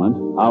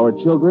enrollment, our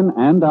children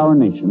and our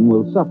nation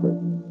will suffer.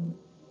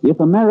 If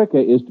America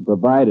is to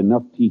provide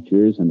enough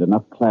teachers and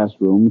enough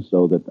classrooms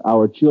so that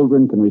our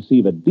children can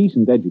receive a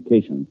decent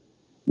education,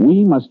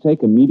 we must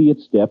take immediate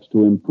steps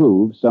to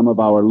improve some of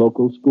our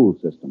local school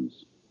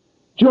systems.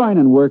 Join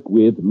and work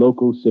with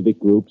local civic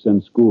groups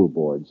and school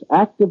boards,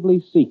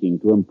 actively seeking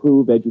to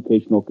improve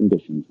educational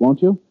conditions,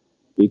 won't you?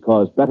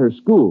 Because better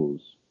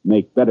schools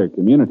make better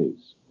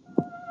communities.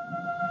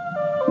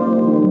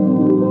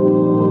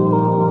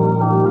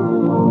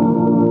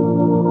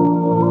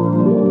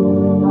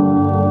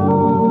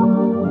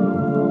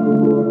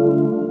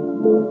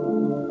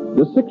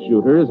 The Six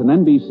Shooter is an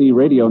NBC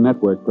Radio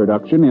Network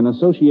production in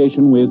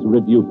association with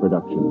Review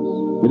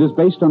Productions. It is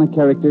based on a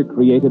character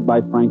created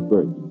by Frank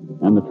Burt,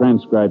 and the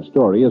transcribed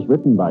story is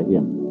written by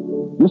him.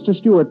 Mr.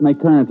 Stewart may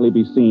currently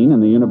be seen in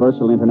the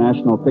Universal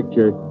International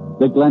picture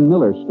The Glenn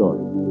Miller Story.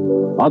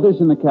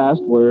 Others in the cast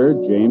were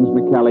James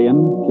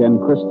McCallion, Ken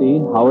Christie,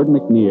 Howard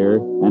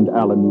McNear, and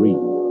Alan Reed.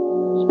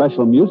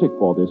 Special music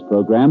for this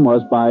program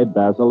was by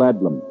Basil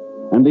Adlam,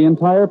 and the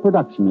entire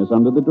production is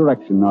under the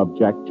direction of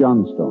Jack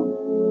Johnstone.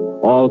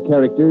 All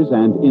characters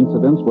and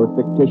incidents were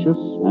fictitious,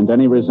 and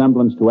any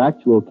resemblance to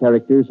actual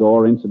characters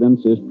or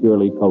incidents is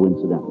purely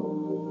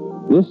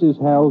coincidental. This is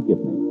Hal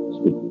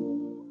Gibney speaking.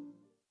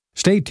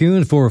 Stay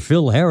tuned for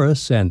Phil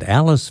Harris and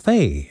Alice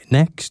Faye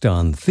next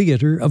on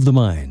Theater of the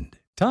Mind.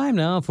 Time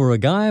now for a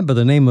guy by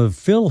the name of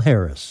Phil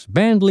Harris,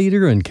 band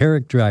leader and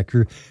character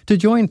actor, to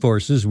join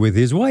forces with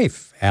his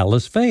wife,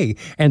 Alice Faye,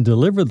 and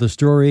deliver the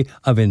story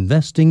of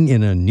investing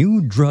in a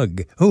new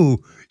drug. Oh,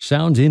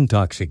 sounds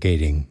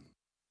intoxicating.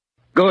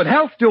 Good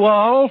health to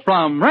all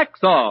from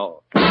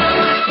Rexall.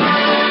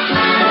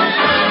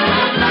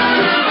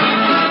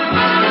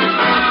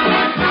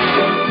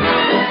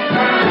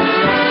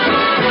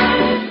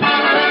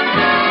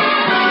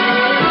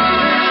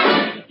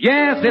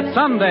 Yes, it's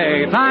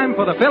Sunday, time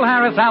for the Phil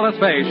Harris Alice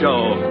Faye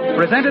Show,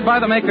 presented by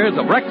the makers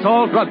of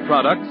Rexall Drug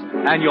Products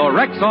and your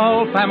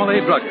Rexall family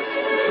druggist.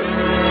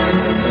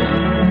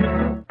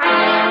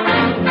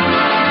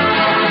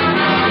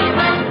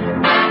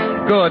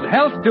 Good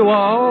health to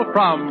all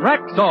from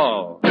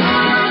Rexall.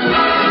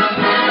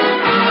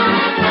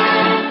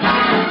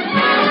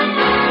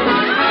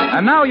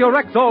 And now your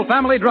Rexall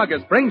family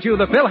druggist brings you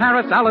the Phil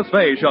Harris Alice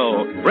Faye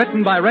Show,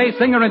 written by Ray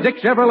Singer and Dick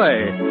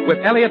Chevrolet, with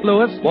Elliot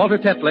Lewis, Walter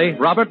Tetley,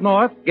 Robert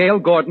North, Gail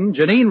Gordon,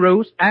 Janine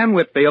Roos, Ann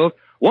Whitfield,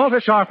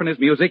 Walter Scharf and his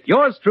music,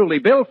 yours truly,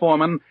 Bill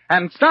Foreman,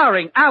 and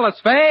starring Alice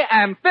Faye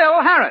and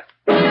Phil Harris.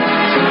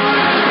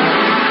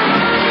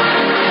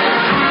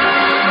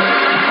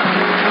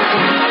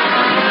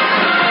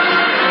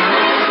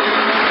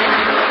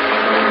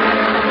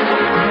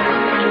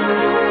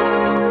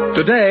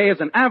 Today is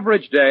an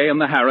average day in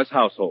the Harris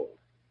household.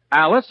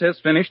 Alice has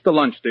finished the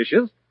lunch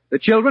dishes, the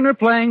children are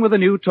playing with a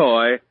new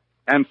toy,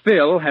 and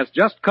Phil has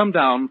just come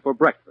down for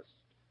breakfast.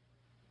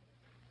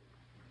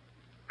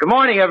 Good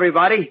morning,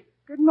 everybody.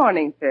 Good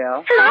morning,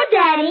 Phil. Hello,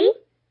 Daddy.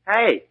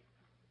 Hey,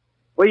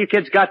 what you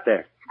kids got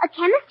there? A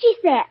chemistry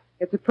set.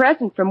 It's a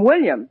present from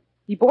William.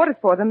 He bought it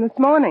for them this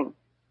morning.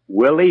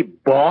 Willie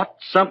bought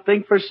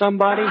something for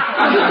somebody?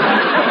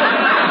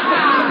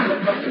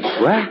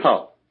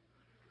 Well,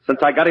 since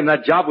I got him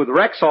that job with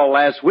Rexall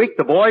last week,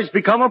 the boy's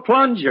become a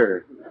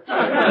plunger.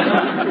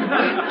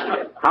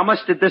 How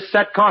much did this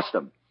set cost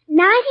him?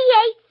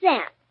 98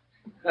 cents.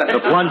 The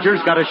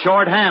plunger's got a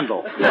short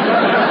handle.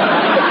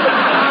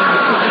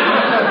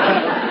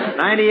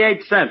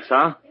 98 cents,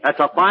 huh? That's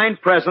a fine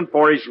present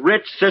for his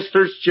rich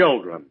sister's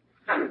children.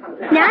 Now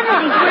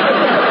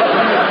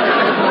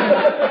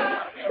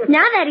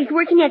that he's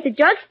working at the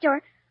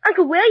drugstore,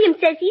 Uncle William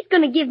says he's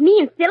going to give me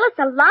and Phyllis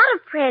a lot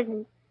of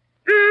presents.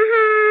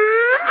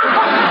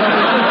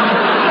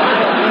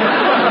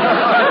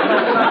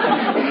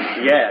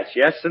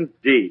 Yes,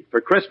 indeed.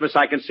 For Christmas,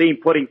 I can see him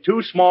putting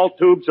 2 small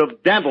tubes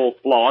of dental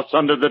floss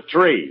under the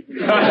tree.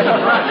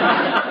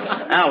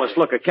 Alice,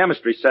 look, a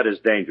chemistry set is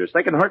dangerous.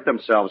 They can hurt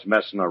themselves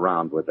messing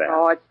around with that.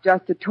 Oh, it's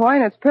just a toy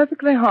and it's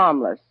perfectly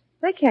harmless.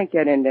 They can't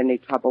get into any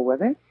trouble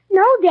with it.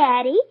 No,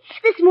 Daddy.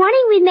 This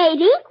morning we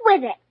made ink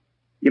with it.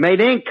 You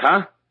made ink,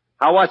 huh?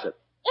 How was it?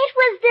 It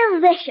was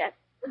delicious.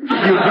 You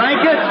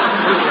drank it?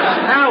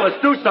 Alice,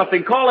 do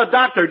something. Call a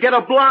doctor. Get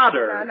a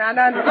blotter. No.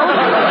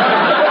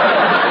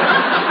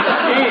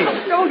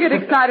 Don't get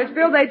excited,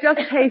 Phil. They just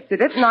tasted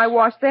it, and I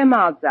washed their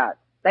mouths out.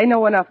 They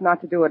know enough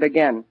not to do it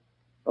again.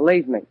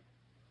 Believe me.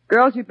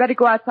 Girls, you'd better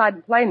go outside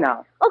and play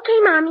now. Okay,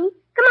 Mommy.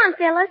 Come on,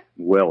 Phyllis.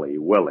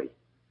 Willie.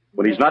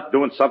 When he's not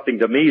doing something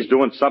to me, he's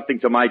doing something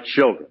to my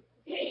children.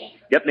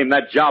 Getting him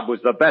that job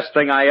was the best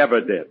thing I ever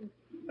did.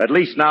 At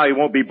least now he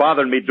won't be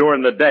bothering me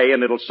during the day,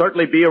 and it'll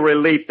certainly be a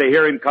relief to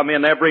hear him come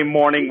in every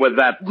morning with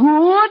that...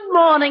 Good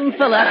morning,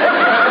 Philip.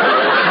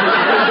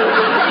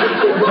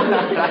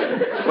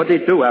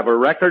 What'd he do, have a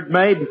record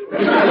made?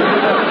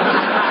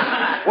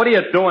 What are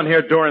you doing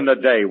here during the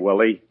day,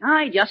 Willie?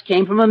 I just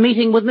came from a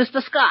meeting with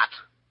Mr. Scott.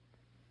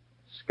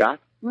 Scott?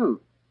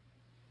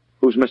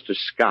 Who's Mr.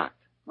 Scott?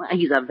 Well,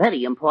 he's a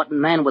very important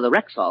man with the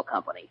Rexall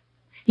Company.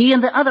 He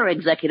and the other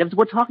executives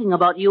were talking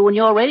about you and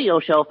your radio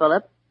show,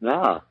 Philip.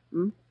 Ah.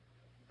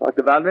 Talked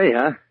about me,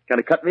 huh? Kind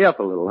of cut me up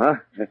a little, huh?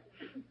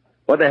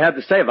 What'd they have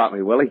to say about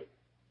me, Willie?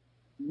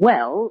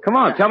 Well... Come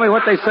on, tell me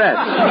what they said.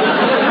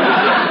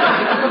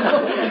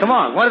 Come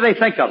on, what do they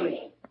think of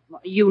me?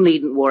 You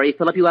needn't worry,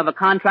 Philip. You have a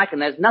contract,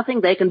 and there's nothing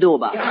they can do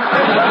about it.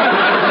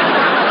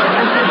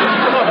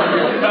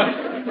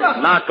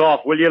 Knock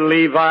off, will you,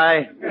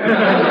 Levi?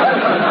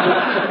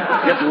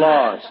 Get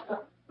lost.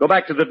 Go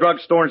back to the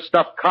drugstore and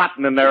stuff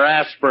cotton in their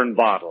aspirin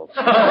bottles.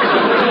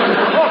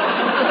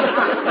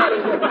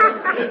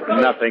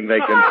 Nothing they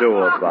can do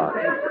about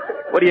it.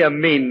 What do you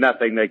mean,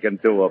 nothing they can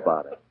do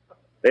about it?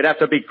 They'd have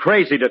to be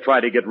crazy to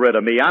try to get rid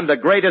of me. I'm the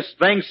greatest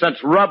thing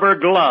since rubber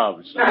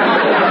gloves.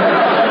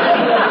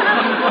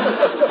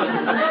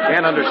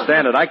 Can't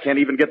understand it. I can't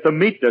even get to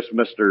meet this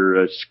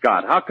Mr.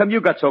 Scott. How come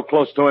you got so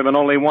close to him in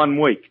only 1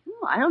 week?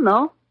 I don't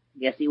know.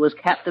 Guess he was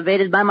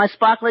captivated by my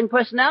sparkling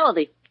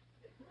personality.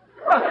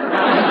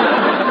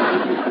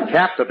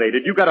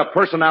 Captivated? You got a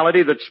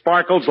personality that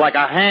sparkles like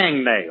a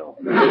hangnail.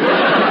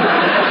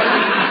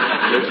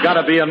 There's got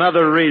to be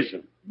another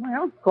reason.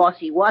 Well, of course,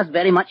 he was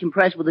very much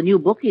impressed with the new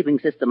bookkeeping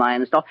system I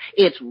installed.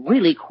 It's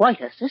really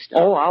quite a system.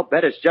 Oh, I'll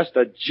bet it's just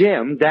a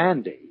gem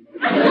dandy.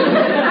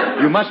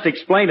 You must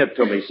explain it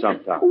to me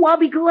sometime. Oh, I'll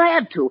be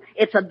glad to.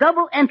 It's a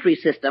double entry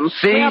system.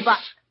 Cease.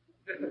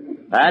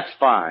 That's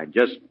fine.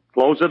 Just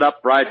close it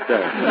up right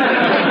there.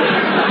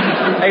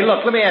 Hey,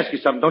 look, let me ask you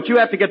something. Don't you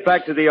have to get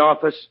back to the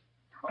office?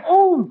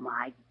 Oh,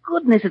 my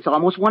goodness, it's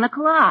almost 1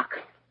 o'clock.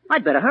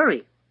 I'd better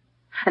hurry.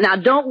 Now,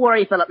 don't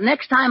worry, Philip.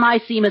 Next time I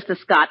see Mr.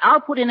 Scott, I'll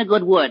put in a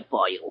good word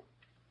for you.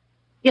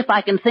 If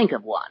I can think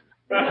of one.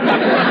 Goodbye.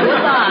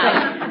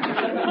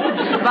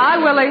 Bye,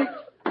 Willie.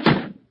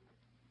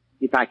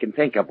 If I can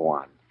think of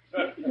one.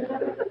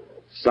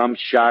 Some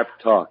sharp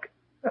talk.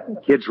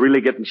 Kid's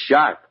really getting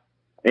sharp.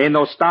 Ain't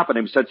no stopping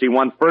him since he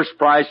won first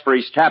prize for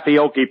his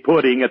tapioca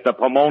pudding at the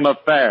Pomona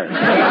Fair.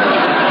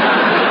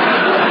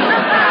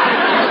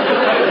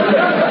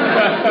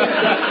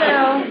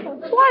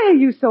 Why are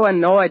you so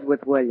annoyed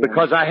with William?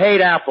 Because I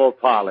hate apple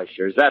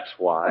polishers, that's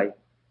why.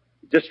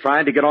 Just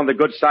trying to get on the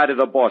good side of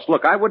the boss.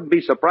 Look, I wouldn't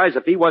be surprised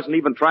if he wasn't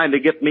even trying to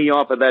get me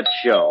off of that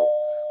show.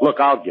 Look,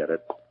 I'll get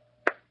it.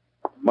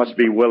 Must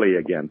be Willie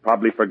again.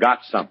 Probably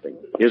forgot something.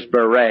 His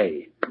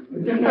beret.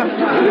 I'm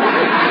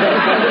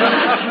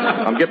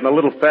getting a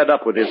little fed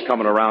up with his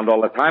coming around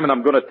all the time, and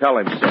I'm going to tell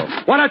him so.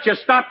 Why don't you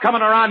stop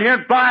coming around here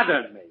and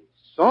bothering me?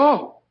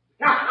 So?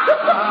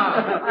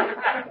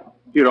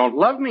 You don't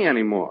love me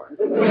anymore.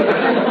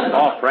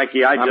 Oh,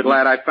 Frankie, I'm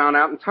glad I found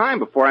out in time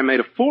before I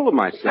made a fool of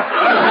myself.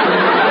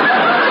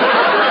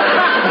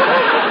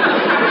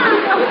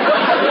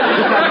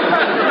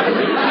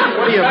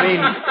 What do you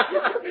mean?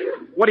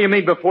 What do you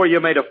mean before you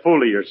made a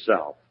fool of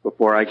yourself?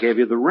 Before I gave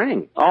you the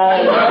ring. Oh.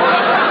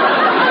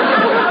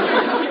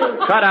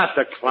 Cut out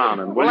the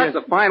clowning, will Well, you?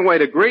 that's a fine way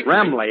to greet me.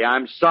 Remley,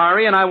 I'm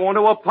sorry, and I want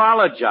to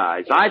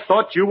apologize. I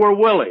thought you were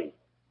Willie.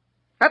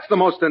 That's the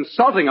most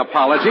insulting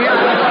apology. What's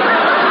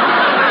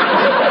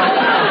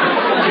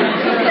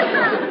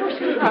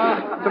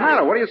the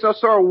matter? What are you so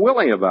sore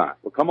Willie about?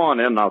 Well, come on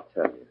in and I'll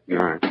tell you.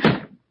 All right.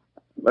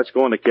 Let's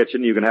go in the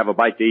kitchen. You can have a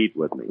bite to eat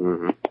with me.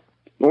 Mm-hmm.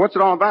 Well, what's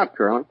it all about,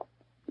 Curly?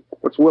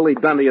 What's Willie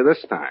done to you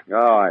this time?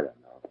 Oh, I don't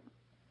know.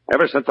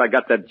 Ever since I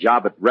got that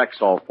job at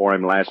Rexall for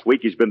him last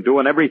week, he's been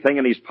doing everything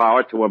in his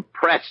power to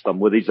impress them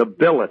with his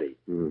ability.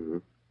 Mm-hmm.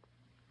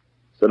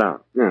 Sit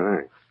down. Yeah, all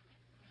right.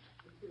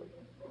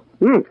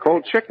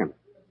 Cold chicken.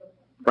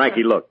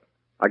 Frankie, look,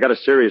 I got a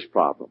serious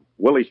problem.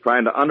 Willie's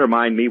trying to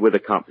undermine me with the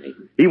company.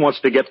 He wants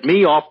to get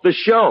me off the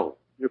show.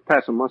 You're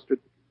passing mustard?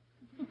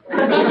 Look,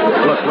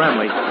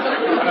 Remley,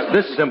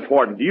 this is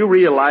important. Do you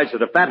realize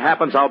that if that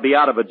happens, I'll be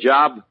out of a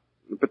job?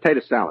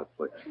 Potato salad,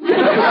 please.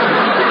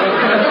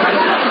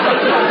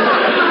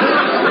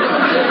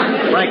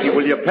 Frankie,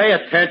 will you pay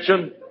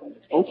attention?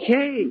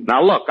 Okay.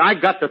 Now, look, I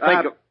got to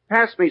think of...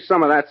 Pass me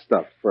some of that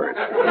stuff first.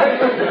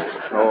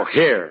 Oh,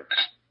 here.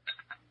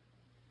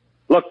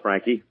 Look,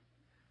 Frankie,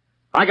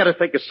 I got to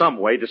think of some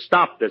way to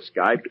stop this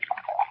guy.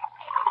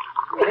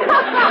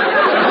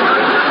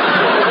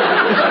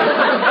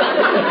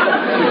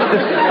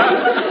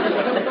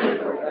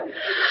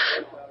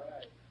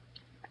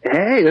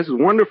 Hey, this is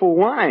wonderful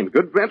wine.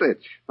 Good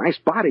vintage. Nice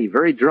body,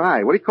 very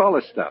dry. What do you call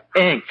this stuff?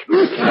 Ink.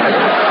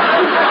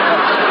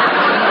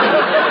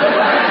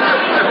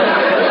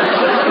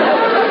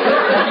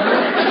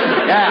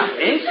 Yeah,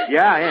 ink?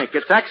 Yeah, ink.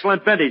 It's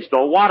excellent vintage,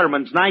 though.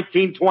 Waterman's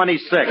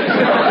 1926.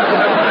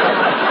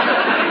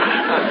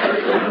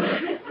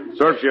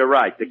 Serves you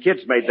right. The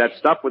kids made that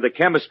stuff with a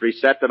chemistry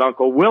set that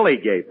Uncle Willie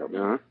gave them.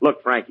 Uh-huh.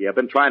 Look, Frankie, I've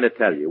been trying to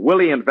tell you.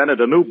 Willie invented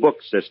a new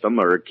book system,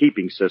 or a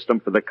keeping system,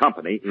 for the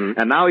company,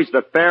 and now he's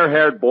the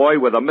fair-haired boy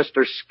with a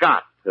Mr.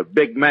 Scott, the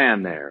big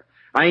man there.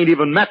 I ain't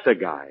even met the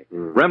guy.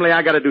 Remley,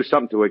 I got to do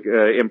something to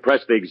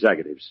impress the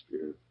executives.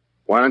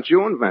 Why don't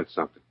you invent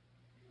something?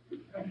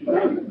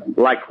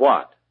 Like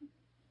what?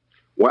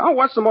 Well,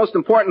 what's the most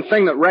important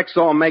thing that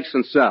Rexall makes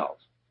and sells?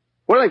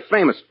 What are they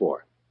famous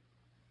for?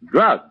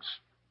 Drugs.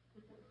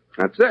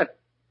 That's it.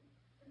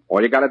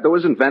 All you got to do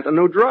is invent a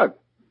new drug.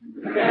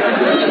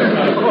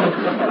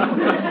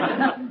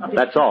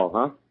 That's all,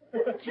 huh?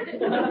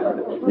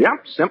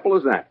 Yep, simple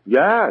as that.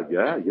 Yeah.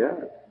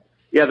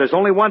 Yeah, there's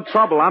only one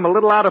trouble. I'm a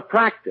little out of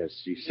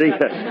practice. You see,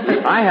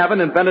 I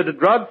haven't invented a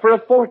drug for a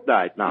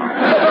fortnight now.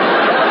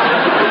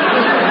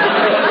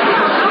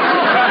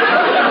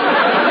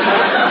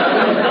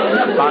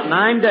 About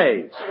 9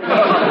 days.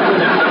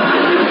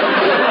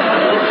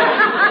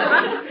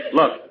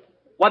 Look,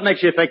 what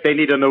makes you think they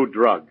need a new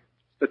drug?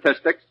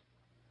 Statistics?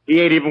 He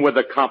ain't even with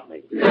the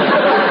company.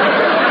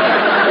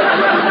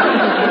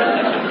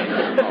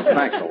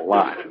 Thanks a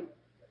lot.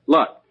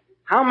 Look,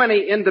 how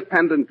many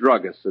independent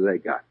druggists have they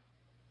got?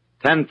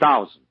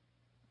 10,000.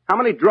 How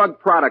many drug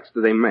products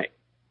do they make?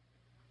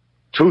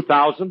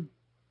 2,000.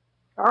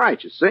 All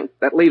right, you see.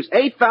 That leaves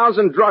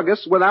 8,000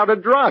 druggists without a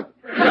drug.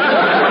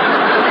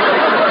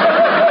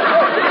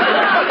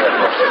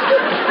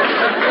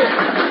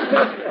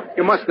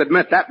 You must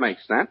admit that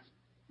makes sense.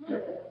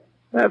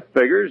 That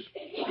figures.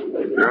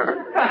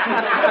 Sure.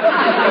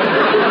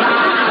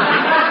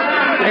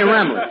 Hey,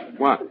 Remley.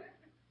 What?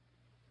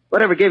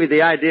 Whatever gave you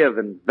the idea of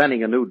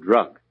inventing a new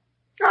drug?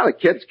 Oh, the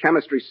kid's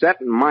chemistry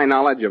set and my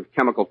knowledge of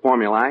chemical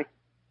formulae.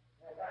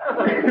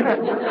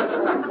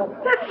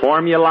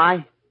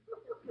 Formulae?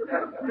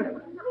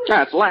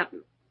 Yeah, it's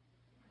Latin.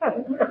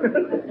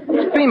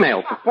 It's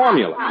female for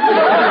formula.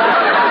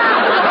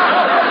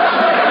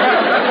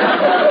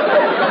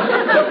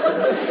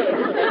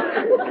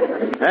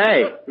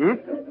 Hey.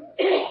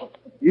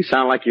 You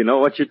sound like you know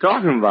what you're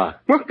talking about.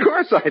 Well, of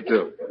course I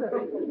do.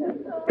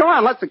 Come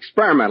on, let's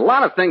experiment. A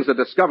lot of things are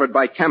discovered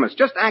by chemists,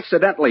 just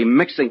accidentally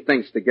mixing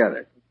things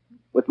together.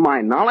 With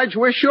my knowledge,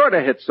 we're sure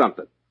to hit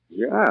something.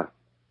 Yeah.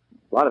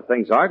 A lot of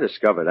things are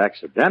discovered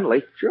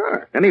accidentally.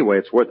 Sure. Anyway,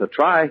 it's worth a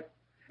try.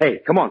 Hey,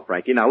 come on,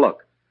 Frankie. Now,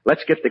 look.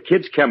 Let's get the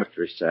kids'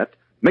 chemistry set,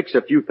 mix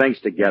a few things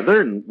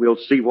together, and we'll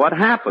see what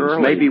happens.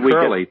 Maybe we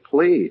Curly,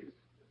 please.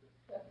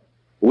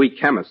 We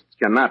chemists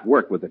cannot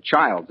work with a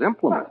child's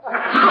implement.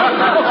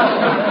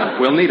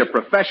 We'll need a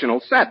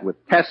professional set with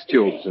test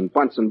tubes and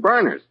Bunsen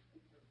burners.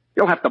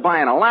 You'll have to buy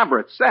an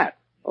elaborate set.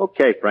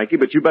 Okay, Frankie,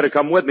 but you better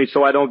come with me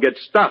so I don't get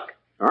stuck.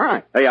 All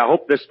right. Hey, I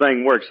hope this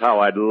thing works.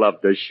 How I'd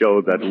love to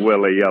show that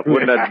Willie up.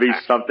 Wouldn't that be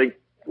something?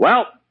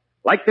 Well,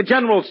 like the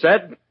general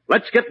said,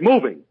 let's get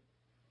moving.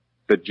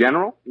 The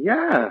general?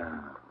 Yeah.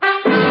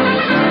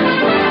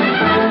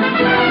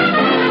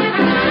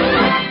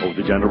 Oh,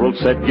 the general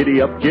said,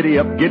 giddy up, giddy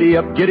up, giddy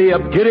up, giddy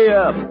up, giddy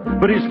up.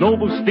 But his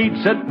noble steed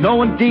said,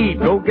 no indeed,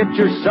 go get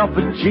yourself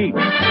a jeep.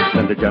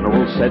 Then the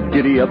general said,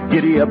 giddy up,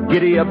 giddy up,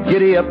 giddy up,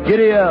 giddy up,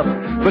 giddy up.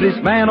 But his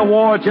man of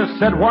war just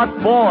said, what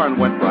for? And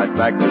went right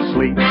back to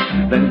sleep.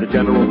 Then the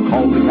general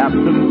called the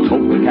captain,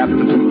 told the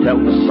captain to tell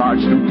the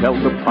sergeant, to tell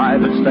the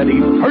privates that he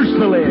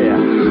personally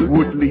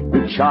would lead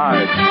the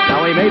charge.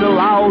 Now he made a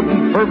loud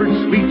and fervent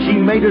speech,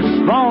 he made a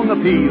strong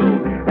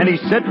appeal. And he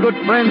said, good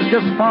friends,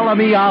 just follow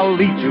me, I'll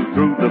lead you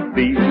through the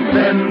field.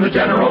 Then the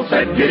general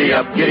said, giddy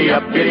up, giddy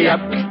up, giddy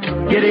up,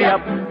 giddy up.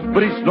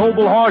 But his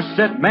noble horse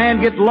said, man,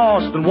 get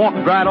lost, and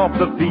walked right off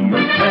the field.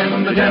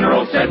 Then the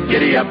general said,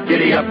 giddy up,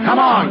 come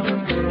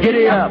on,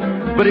 giddy up.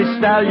 But his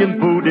stallion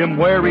booed him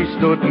where he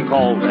stood and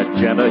called that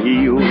gent a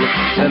heel.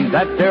 And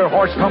that there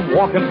horse come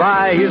walking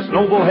by, his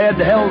noble head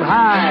held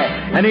high.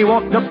 And he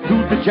walked up to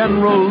the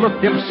general,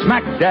 looked him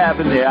smack dab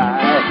in the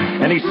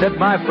eye. And he said,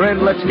 my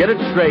friend, let's get it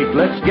straight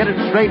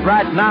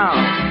right now.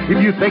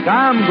 If you think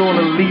I'm going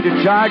to lead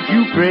a charge,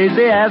 you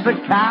crazy as a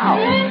cow.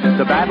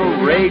 The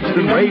battle raged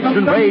and raged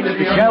and raged,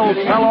 the shells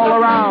fell all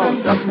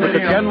around. But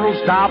the general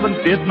stopped and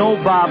did no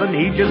bobbing,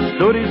 he just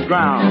stood his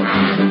ground.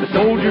 The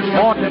soldiers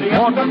fought and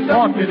fought and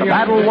fought, the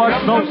battle was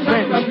no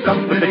cinch.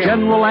 But the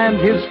general and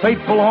his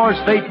faithful horse,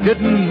 they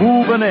didn't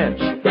move an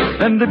inch.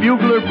 Then the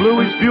bugler blew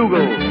his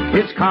bugle,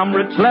 his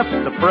comrades left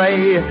the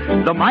fray.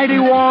 The mighty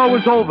war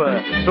was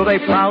over, so they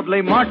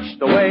proudly marched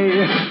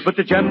away. But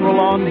the general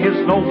on his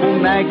noble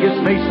nag, his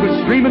face was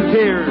streaming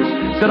tears,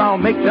 said, I'll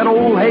make that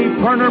old hay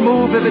burner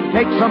move if it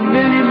takes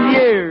 1,000,000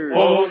 years.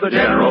 Oh, the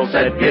general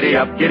said, giddy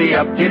up, giddy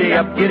up, giddy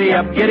up, giddy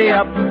up, giddy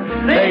up.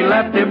 They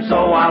left him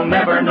so I'll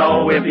never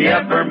know if he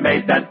ever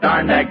made that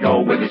darn nag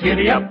go with his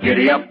giddy up,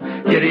 giddy up,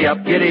 giddy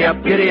up, giddy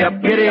up, giddy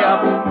up, giddy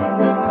up.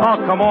 Oh,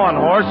 come on,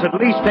 horse. At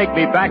least take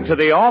me back to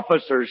the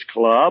officers'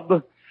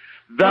 club.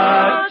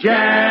 The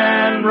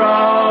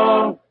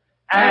general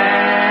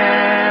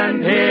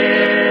and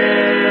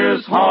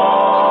his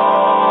horse.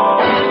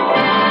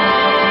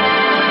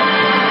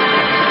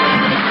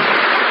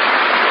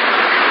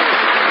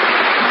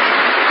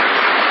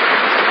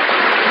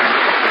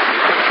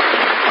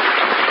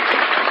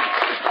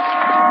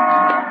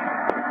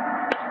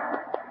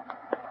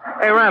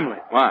 Hey, Ramley.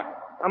 What?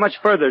 How much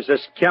further is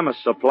this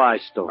chemist supply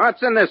store? Oh,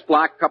 it's in this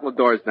block, a couple of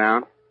doors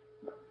down.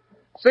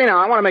 See, now,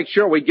 I want to make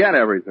sure we get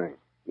everything.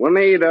 We'll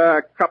need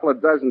a couple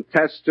of dozen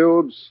test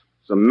tubes,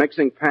 some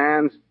mixing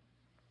pans,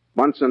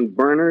 Bunsen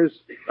burners.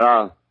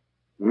 What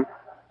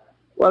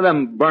are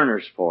them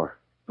burners for?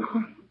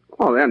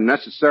 Oh, they're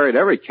necessary to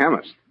every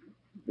chemist.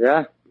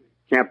 Yeah?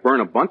 Can't burn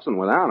a Bunsen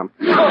without them.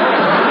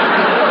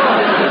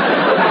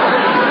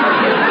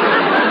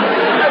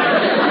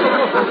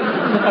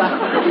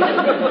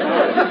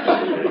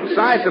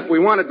 Besides, if we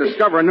want to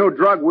discover a new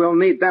drug, we'll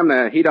need them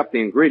to heat up the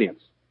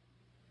ingredients.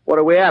 What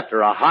are we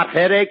after, a hot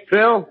headache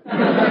pill?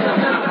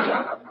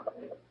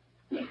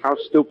 How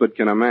stupid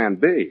can a man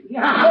be?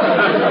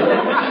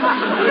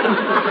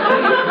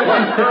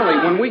 Curly,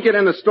 when we get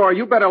in the store,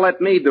 you better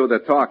let me do the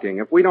talking.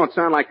 If we don't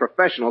sound like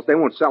professionals, they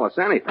won't sell us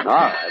anything.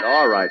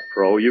 All right,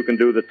 Pro. You can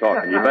do the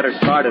talking. You better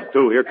start it,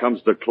 too. Here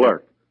comes the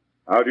clerk.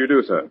 How do you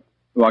do, sir?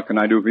 What can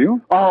I do for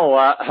you?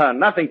 Oh,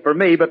 nothing for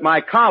me, but my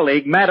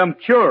colleague, Madame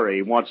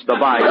Curie, wants to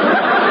buy it.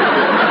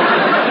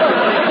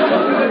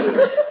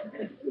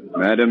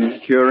 Madame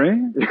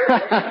Curie?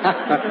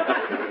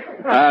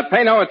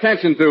 Pay no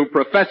attention to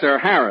Professor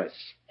Harris.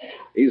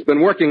 He's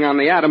been working on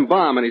the atom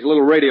bomb, and he's a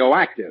little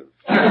radioactive.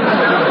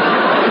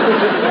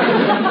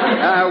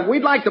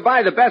 We'd like to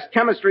buy the best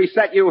chemistry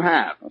set you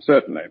have.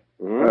 Certainly.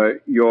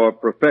 Your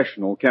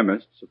professional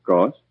chemists, of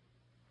course.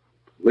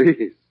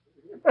 Please.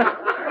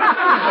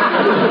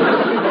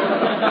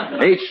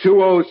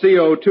 H2O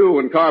CO2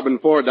 and carbon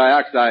 4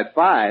 dioxide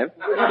 5.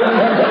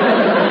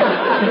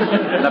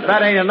 And if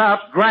that ain't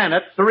enough,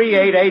 granite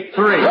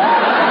 3883.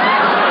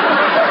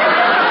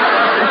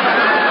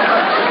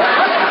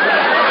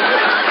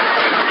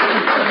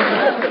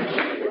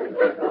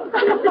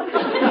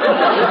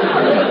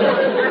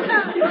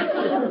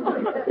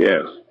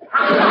 Yes.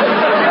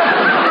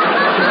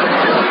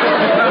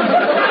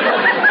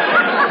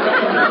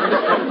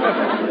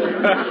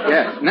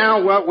 Yes.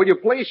 Now, will you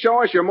please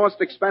show us your most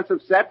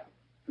expensive set?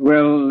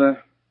 Well,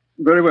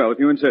 very well, if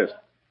you insist.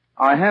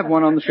 I have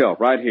one on the shelf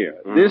right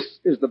here. This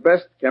is the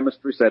best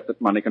chemistry set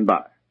that money can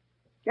buy.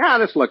 Yeah,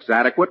 this looks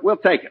adequate. We'll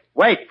take it.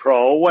 Wait,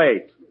 Pro,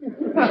 wait.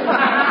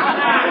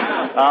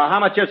 How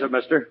much is it,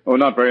 mister? Oh,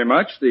 not very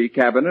much. The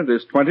cabinet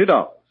is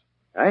 $20.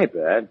 Ain't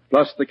bad.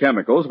 Plus the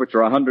chemicals, which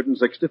are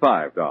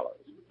 $165.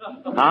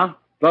 Huh?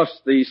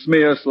 Plus the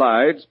smear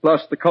slides,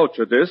 plus the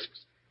culture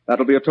discs.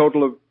 That'll be a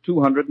total of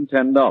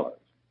 $210.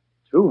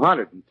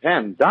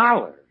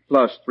 $210?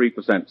 Plus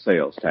 3%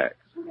 sales tax.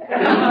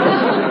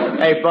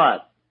 Hey,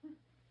 Bud.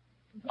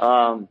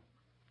 Do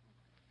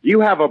you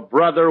have a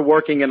brother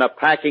working in a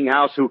packing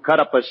house who cut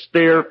up a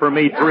steer for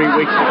me 3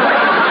 weeks ago?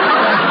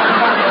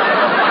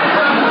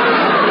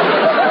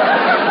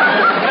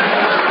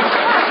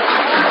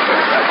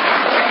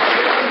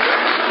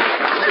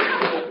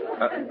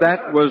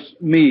 That was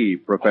me,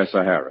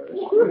 Professor Harris.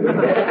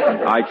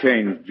 I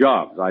change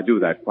jobs. I do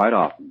that quite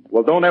often.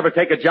 Well, don't ever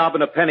take a job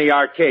in a penny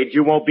arcade.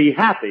 You won't be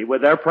happy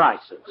with their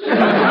prices. Hey,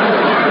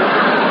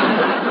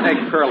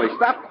 Curly,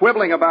 stop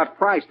quibbling about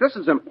price. This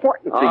is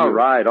important to you. All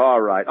right.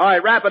 All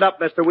right, wrap it up,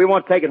 mister. We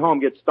won't take it home.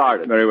 Get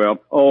started. Very well.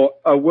 Oh,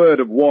 a word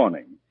of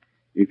warning.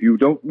 If you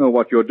don't know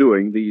what you're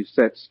doing, these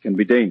sets can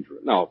be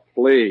dangerous. No,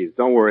 please,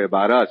 don't worry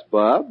about us,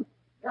 bub.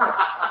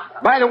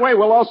 By the way,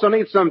 we'll also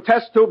need some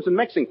test tubes and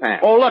mixing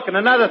pans. Oh, look, and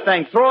another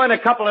thing. Throw in a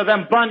couple of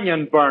them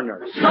bunion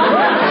burners.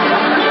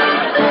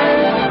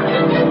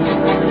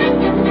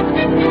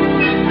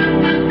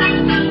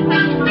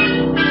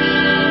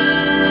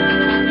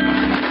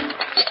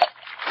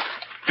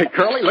 Hey,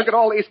 Curly, look at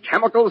all these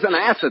chemicals and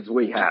acids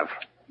we have.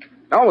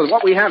 Oh, with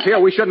what we have here,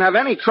 we shouldn't have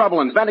any trouble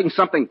inventing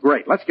something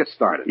great. Let's get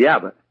started. Yeah,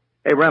 but,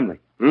 hey, Remley.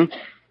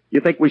 You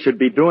think we should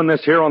be doing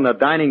this here on the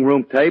dining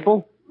room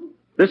table?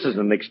 This is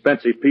an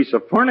expensive piece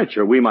of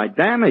furniture. We might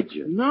damage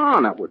it. No,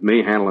 not with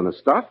me handling the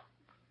stuff.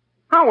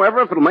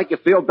 However, if it'll make you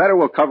feel better,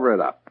 we'll cover it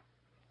up.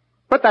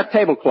 Put that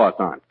tablecloth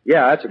on.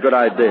 Yeah, that's a good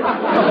idea.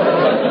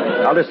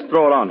 I'll just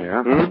throw it on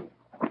here, huh?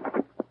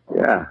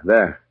 Yeah,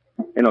 there.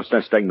 Ain't no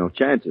sense taking no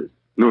chances.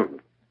 No.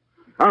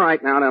 All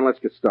right, now then, let's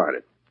get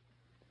started.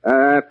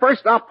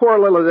 First, I'll pour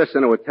a little of this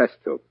into a test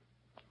tube.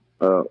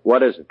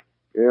 What is it?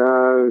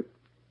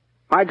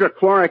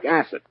 Hydrochloric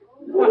acid.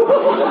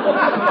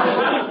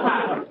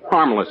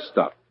 Harmless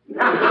stuff.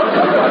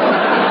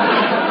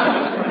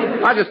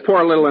 I'll just pour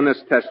a little in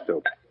this test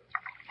tube.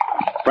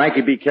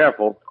 Frankie, be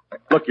careful.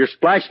 Look, you're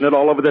splashing it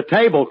all over the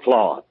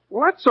tablecloth.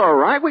 Well, that's all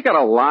right. We got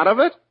a lot of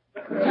it.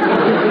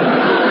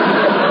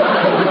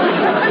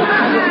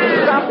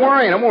 Stop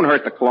worrying. It won't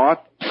hurt the cloth.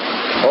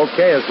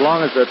 Okay, as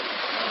long as it...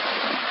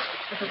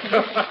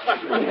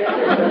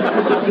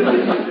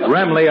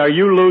 Remley, are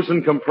you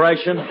losing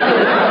compression?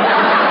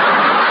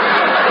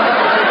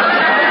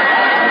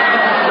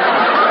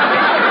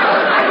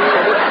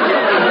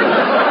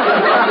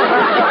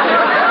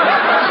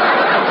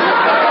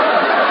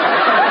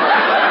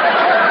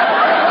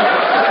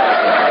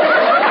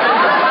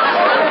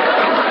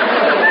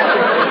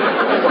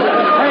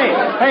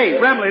 Hey,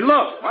 Remley,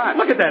 look. What?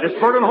 Look at that. It's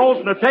burning holes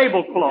in the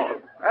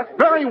tablecloth. That's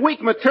very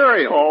weak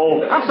material.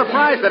 Oh. I'm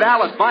surprised that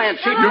Alice buying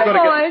cheap. Hi,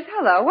 boys.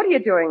 Hello. What are you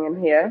doing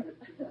in here?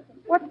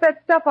 What's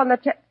that stuff on the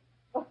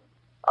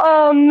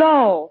Oh,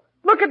 no.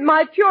 Look at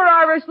my pure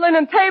Irish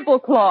linen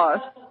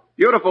tablecloth.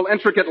 Beautiful,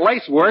 intricate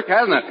lace work,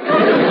 hasn't it? Phil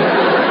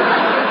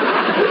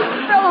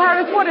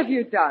Harris, what have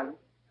you done?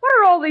 What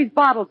are all these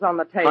bottles on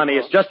the table? Honey,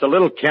 it's just a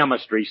little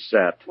chemistry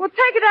set. Well,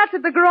 take it out to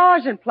the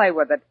garage and play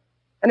with it.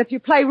 And if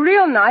you play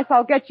real nice,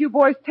 I'll get you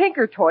boys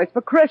Tinker toys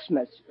for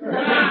Christmas.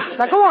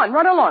 Now, go on,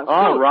 run along.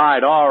 All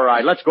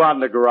right. Let's go out in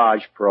the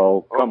garage,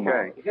 Pro. Come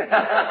on.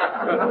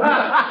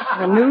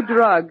 A new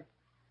drug.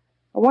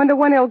 I wonder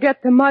when he'll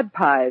get to mud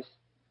pies.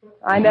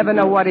 I never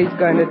know what he's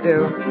going to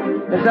do.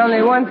 There's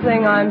only one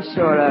thing I'm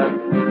sure of.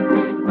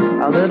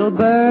 A little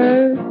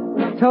bird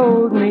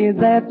told me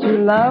that you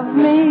love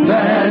me.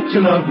 That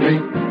you love me.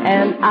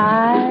 And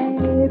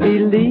I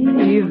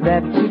believe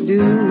that you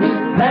do.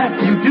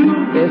 That you do.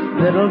 This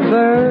little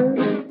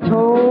bird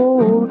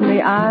told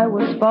me I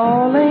was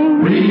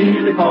falling.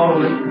 Really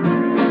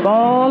falling.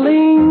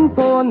 Falling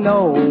for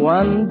no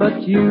one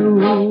but you.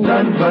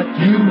 None but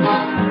you.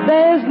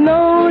 There's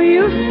no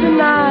use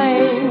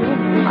denying.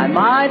 I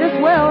might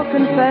as well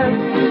confess.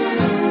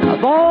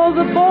 Of all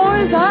the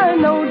boys I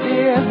know,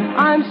 dear,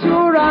 I'm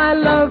sure I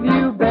love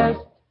you best.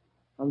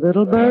 A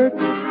little bird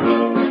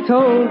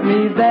told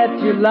me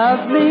that you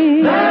love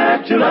me.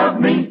 That you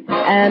love me.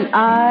 And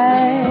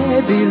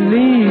I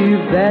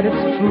believe that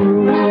it's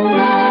true.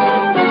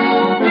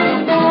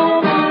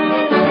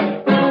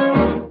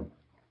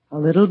 A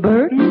little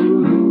bird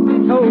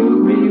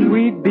told me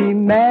we'd be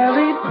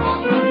married.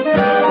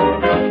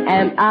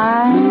 And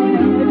I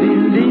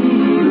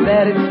believe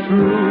that it's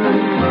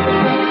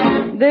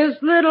true. This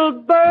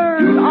little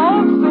bird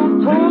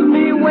also told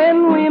me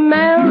when we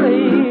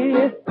marry,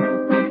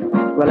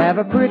 we'll have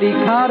a pretty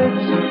cottage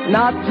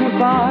not too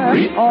far,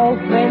 all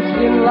fenced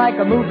in like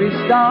a movie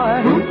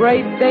star.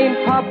 Great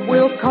Dane Pup,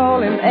 we'll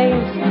call him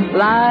Ace,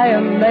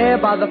 lying there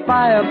by the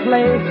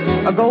fireplace,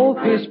 a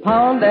goldfish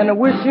pond and a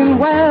wishing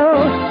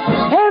well.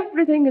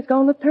 Everything is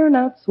gonna turn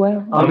out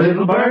swell. A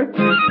little bird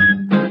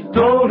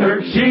told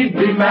her she'd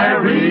be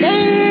married.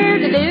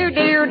 Dear, dear,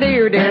 dear,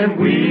 dear. And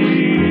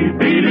we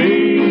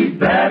believe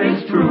that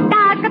it's true.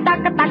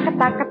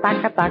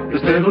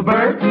 This little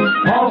bird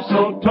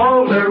also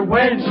told her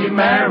when she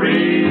married,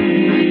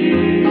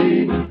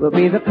 we'll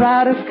be the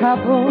proudest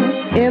couple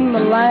in the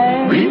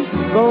land.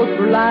 Go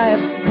through life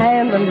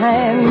hand in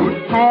hand.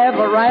 Have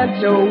a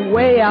rancho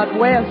way out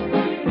west.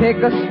 Pick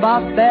a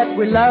spot that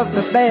we love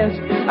the best.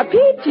 A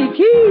peachy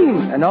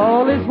keen and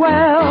all is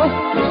well.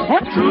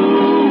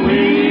 True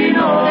we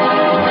know.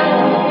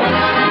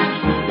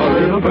 A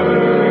little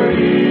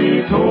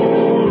birdie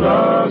told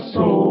us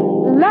so.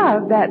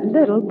 Love that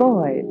little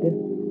Boyd.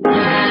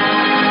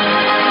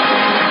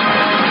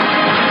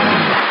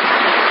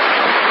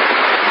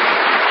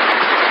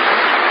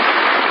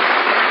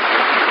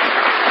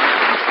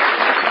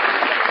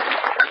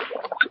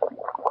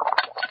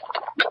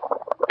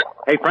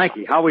 Hey,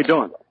 Frankie, how we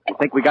doing? You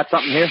think we got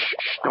something here?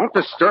 Don't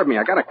disturb me.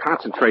 I gotta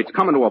concentrate. It's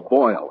coming to a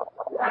boil.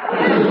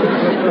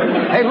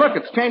 Hey, look,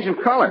 it's changing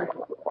color.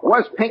 It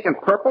was pink and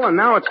purple, and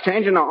now it's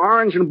changing to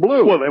orange and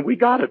blue. Well, then we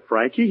got it,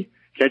 Frankie.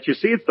 Can't you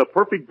see it's the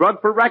perfect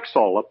drug for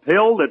Rexall, a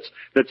pill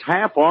that's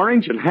half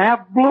orange and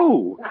half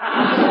blue.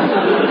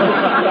 I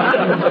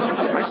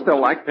still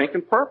like pink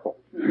and purple.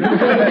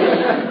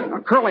 Now,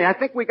 Curly, I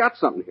think we got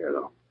something here,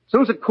 though. As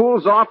soon as it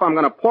cools off, I'm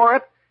going to pour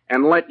it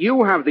and let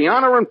you have the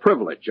honor and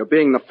privilege of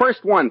being the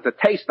first one to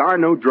taste our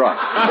new drug.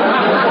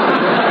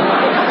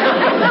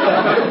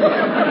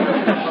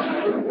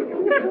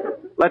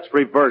 Let's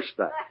reverse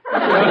that.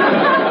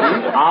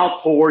 I'll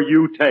pour,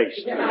 you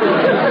taste.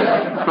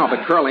 No,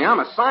 but Curly, I'm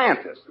a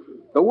scientist.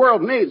 The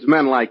world needs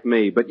men like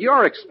me, but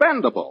you're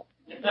expendable.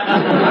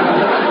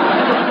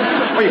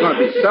 Are you going to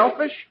be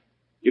selfish?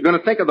 You're going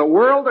to think of the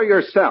world or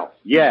yourself?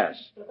 Yes.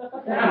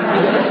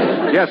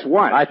 Yes,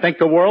 what? I think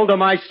the world of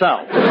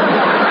myself.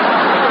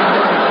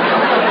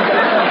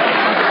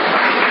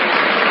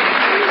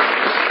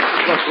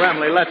 Look,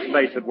 Remley, let's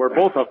face it, we're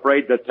both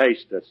afraid to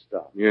taste this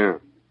stuff. Yeah.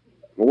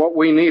 Well, what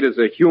we need is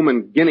a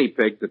human guinea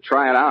pig to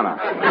try it out on.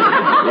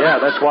 Yeah,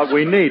 that's what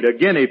we need, a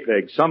guinea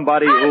pig.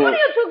 Somebody who... What are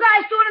you two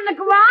guys doing in the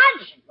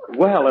garage?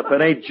 Well, if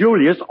it ain't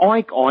Julius,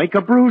 oink, oink,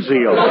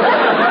 Abruzio.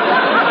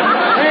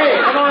 Hey,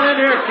 come on in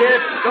here,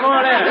 kid. Come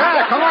on in.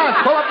 Yeah, come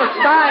on, pull up a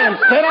sty and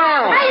sit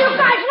down. Hey, you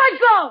guys, let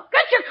go.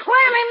 Get your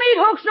clammy meat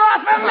hooks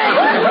off of me.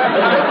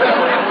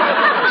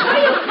 What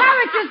are you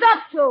characters up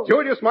to?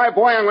 Julius, my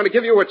boy, I'm going to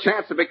give you a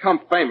chance to become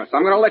famous.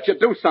 I'm going to let you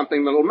do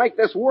something that'll make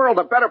this world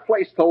a better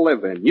place to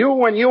live in.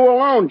 You and you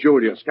alone,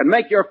 Julius, can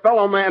make your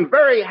fellow man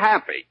very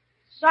happy.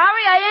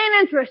 Sorry, I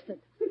ain't interested.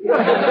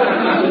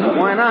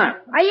 Why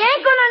not? I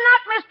ain't gonna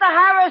knock Mr.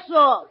 Harris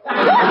off.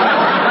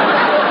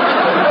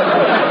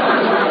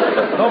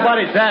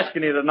 Nobody's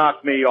asking you to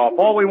knock me off.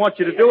 All we want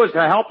you to do is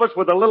to help us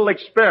with a little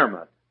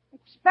experiment.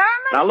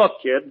 Experiment? Now,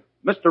 look, kid,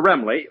 Mr.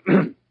 Remley,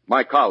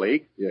 my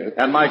colleague,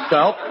 and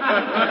myself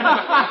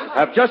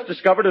have just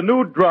discovered a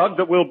new drug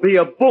that will be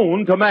a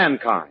boon to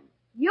mankind.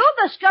 You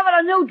discovered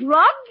a new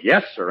drug?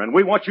 Yes, sir, and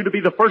we want you to be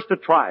the first to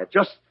try it.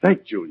 Just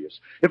think, Julius.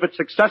 If it's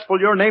successful,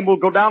 your name will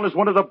go down as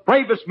one of the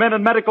bravest men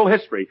in medical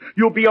history.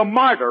 You'll be a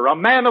martyr, a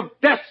man of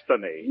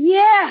destiny.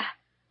 Yeah.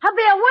 I'll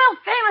be a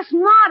world-famous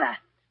martyr.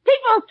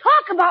 People will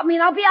talk about me,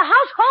 and I'll be a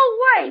household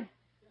word.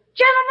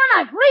 Gentlemen,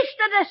 I've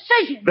reached a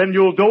decision. Then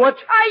you'll do it?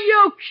 Are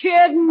you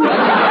kidding?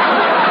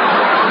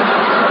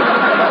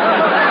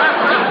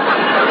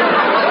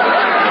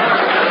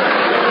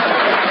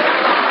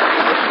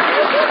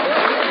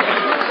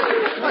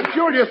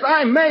 Julius,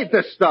 I made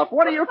this stuff.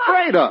 What are you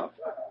afraid of?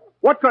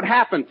 What could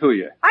happen to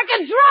you? I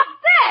can drop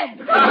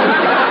dead.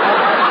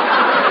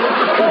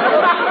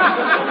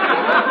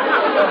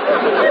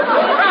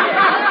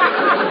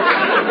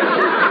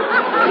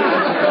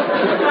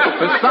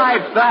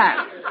 Besides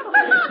that,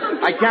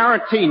 I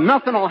guarantee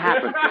nothing will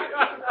happen.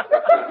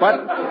 But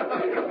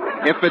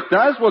if it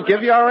does, we'll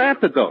give you our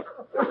antidote.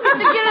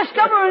 Did you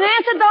discover an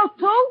antidote,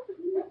 too?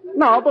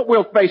 No, but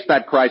we'll face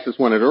that crisis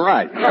when it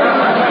arrives.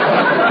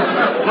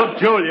 Look,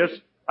 Julius,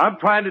 I'm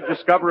trying to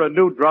discover a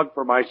new drug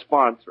for my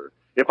sponsor.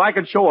 If I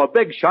can show a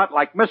big shot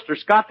like Mr.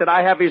 Scott that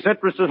I have his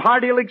interests at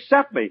heart, he'll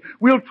accept me.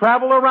 We'll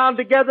travel around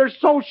together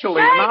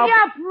socially. Save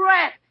your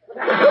breath.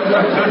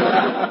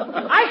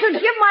 I should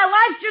give my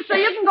life just so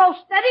you can go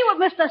steady with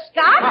Mr.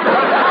 Scott?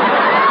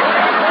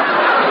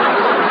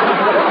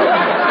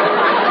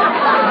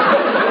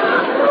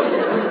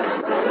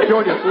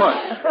 Julius, look.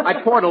 I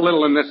poured a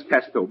little in this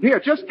test tube. Here,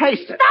 just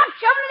taste it. Stop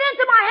shoving it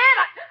into my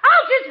hand.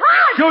 Ouch, it's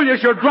hot!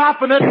 Julius, you're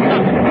dropping it.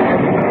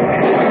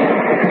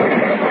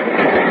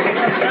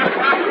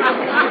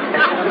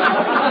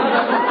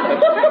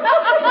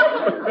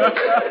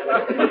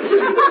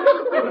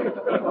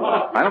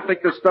 I don't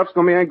think this stuff's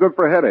going to be any good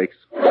for headaches.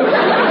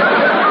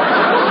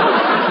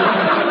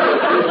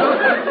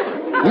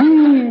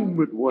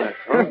 Boom, it was,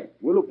 huh?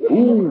 Well,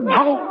 boom.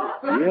 Ow!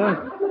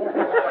 Yeah.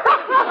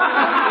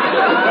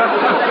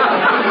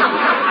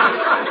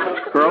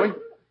 Curly,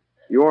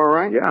 you all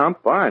right? Yeah, I'm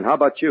fine. How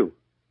about you?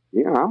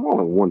 Yeah, I'm all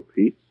in one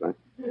piece.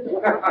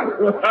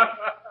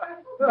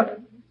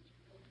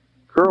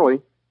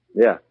 Curly.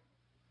 Yeah.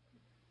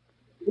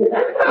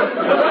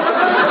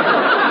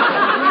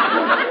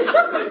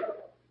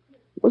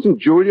 Wasn't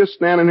Julius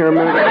standing here a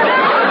minute ago?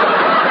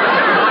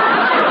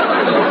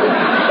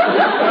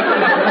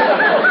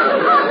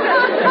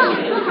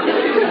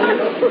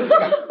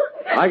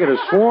 I could have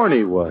sworn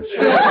he was.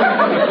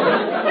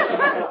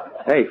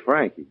 Hey,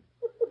 Frankie.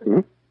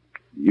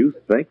 You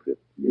think that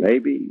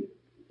maybe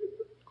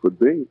could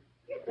be.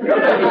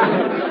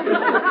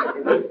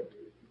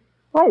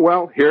 Oh,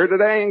 well, here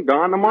today and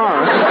gone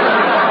tomorrow.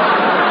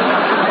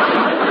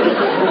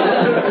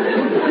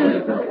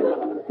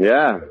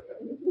 Yeah.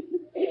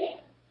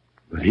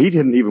 But he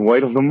didn't even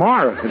wait till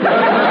tomorrow.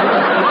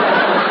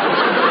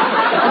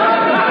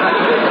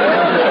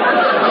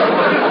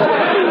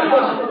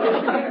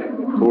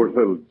 Poor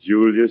little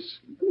Julius.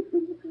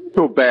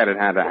 Too bad it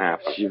had to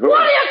happen.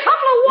 What are you, a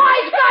couple of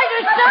wise guys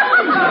or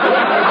something?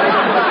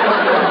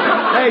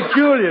 Hey,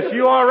 Julius,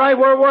 you all right?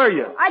 Where were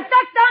you? I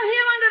ducked down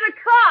here under the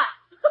cot.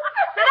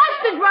 So that's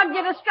the drug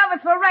you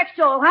discovered for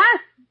Rexall, huh?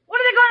 What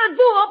are they going to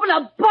do, open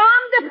a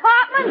bomb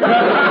department?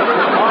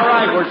 All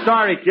right, we're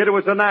sorry, kid. It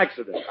was an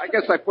accident. I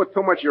guess I put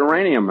too much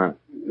uranium in. I'm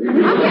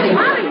getting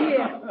out of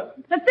here.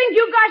 To think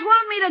you guys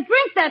wanted me to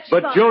drink that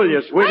stuff. But,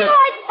 Julius, we didn't...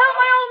 I tell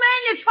my old man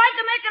you tried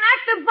to make an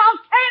active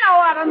volcano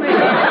out of me.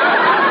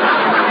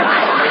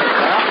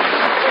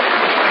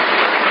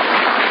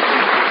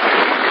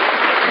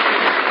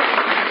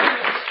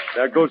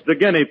 There goes the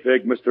guinea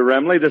pig, Mr.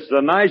 Remley. This is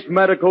a nice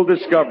medical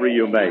discovery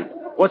you made.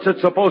 What's it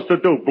supposed to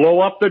do, blow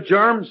up the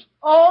germs?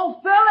 Oh,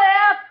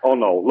 Philip! Oh,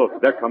 no,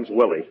 look, there comes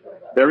Willie.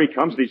 There he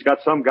comes, and he's got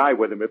some guy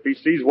with him. If he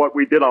sees what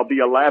we did, I'll be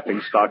a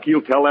laughing stock.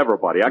 He'll tell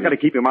everybody. I gotta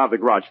keep him out of the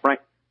garage.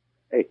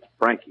 Hey,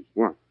 Frankie.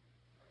 What?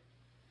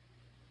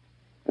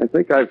 I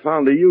think I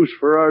found a use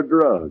for our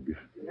drug.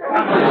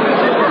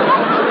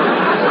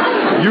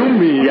 You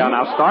mean? Yeah,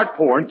 now start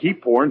pouring,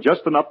 keep pouring,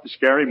 just enough to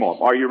scare him off.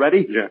 Are you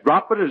ready? Yeah.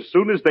 Drop it as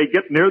soon as they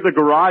get near the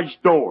garage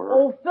door.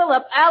 Oh,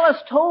 Philip,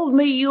 Alice told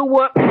me you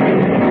were...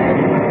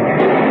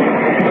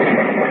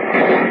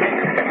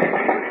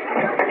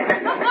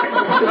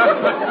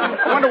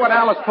 I wonder what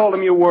Alice told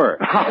him you were.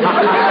 Hey,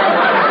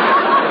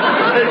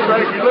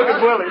 Frankie, look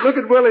at Willie. Look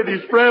at Willie and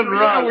his friend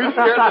Ron. We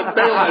scared the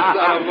daylights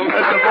out of them.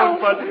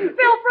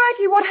 Phil,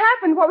 Frankie, what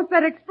happened? What was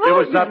that explosion? It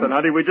was nothing,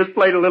 honey. We just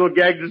played a little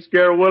gag to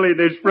scare Willie and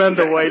his friend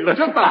away. Just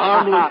a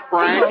harmless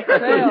prank.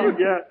 Phil,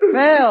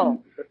 Yeah.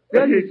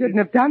 Phil, you shouldn't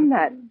have done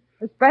that.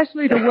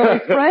 Especially to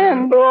Willie's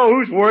friend. Oh,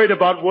 who's worried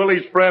about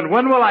Willie's friend?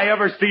 When will I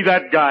ever see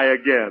that guy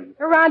again?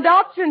 Around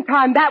auction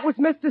time, that was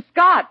Mr.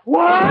 Scott.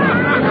 What?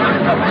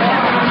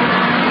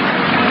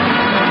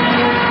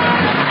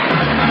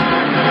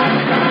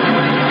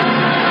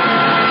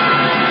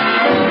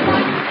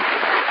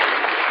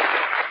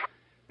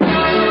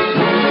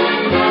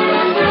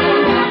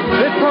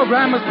 This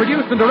program was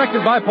produced and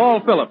directed by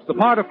Paul Phillips. The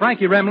part of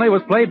Frankie Remley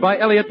was played by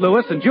Elliot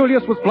Lewis, and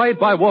Julius was played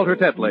by Walter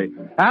Tetley.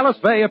 Alice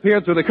Faye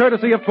appeared through the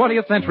courtesy of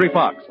 20th Century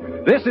Fox.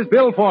 This is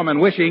Bill Foreman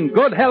wishing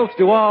good health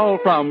to all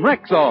from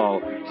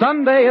Rexall.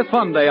 Sunday is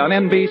Fun Day on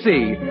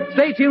NBC.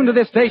 Stay tuned to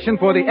this station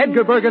for the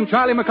Edgar Bergen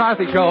Charlie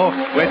McCarthy Show,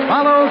 which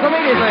follows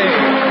immediately.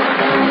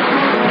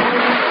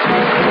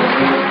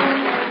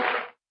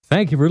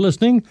 Thank you for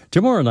listening.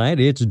 Tomorrow night,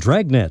 it's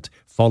Dragnet,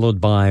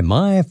 followed by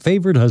My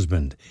Favorite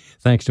Husband.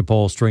 Thanks to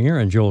Paul Stringer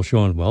and Joel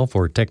Schoenwell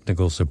for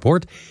technical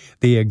support.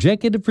 The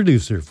executive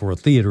producer for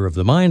Theater of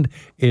the Mind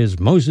is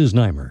Moses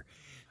Neimer.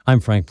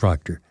 I'm Frank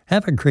Proctor.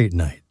 Have a great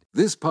night.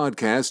 This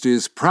podcast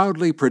is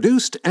proudly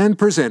produced and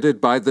presented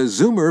by the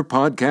Zoomer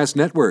Podcast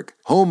Network,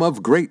 home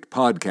of great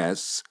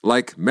podcasts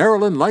like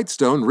Marilyn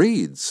Lightstone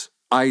Reads,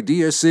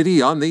 Idea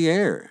City on the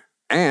Air,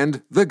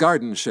 and The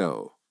Garden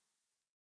Show.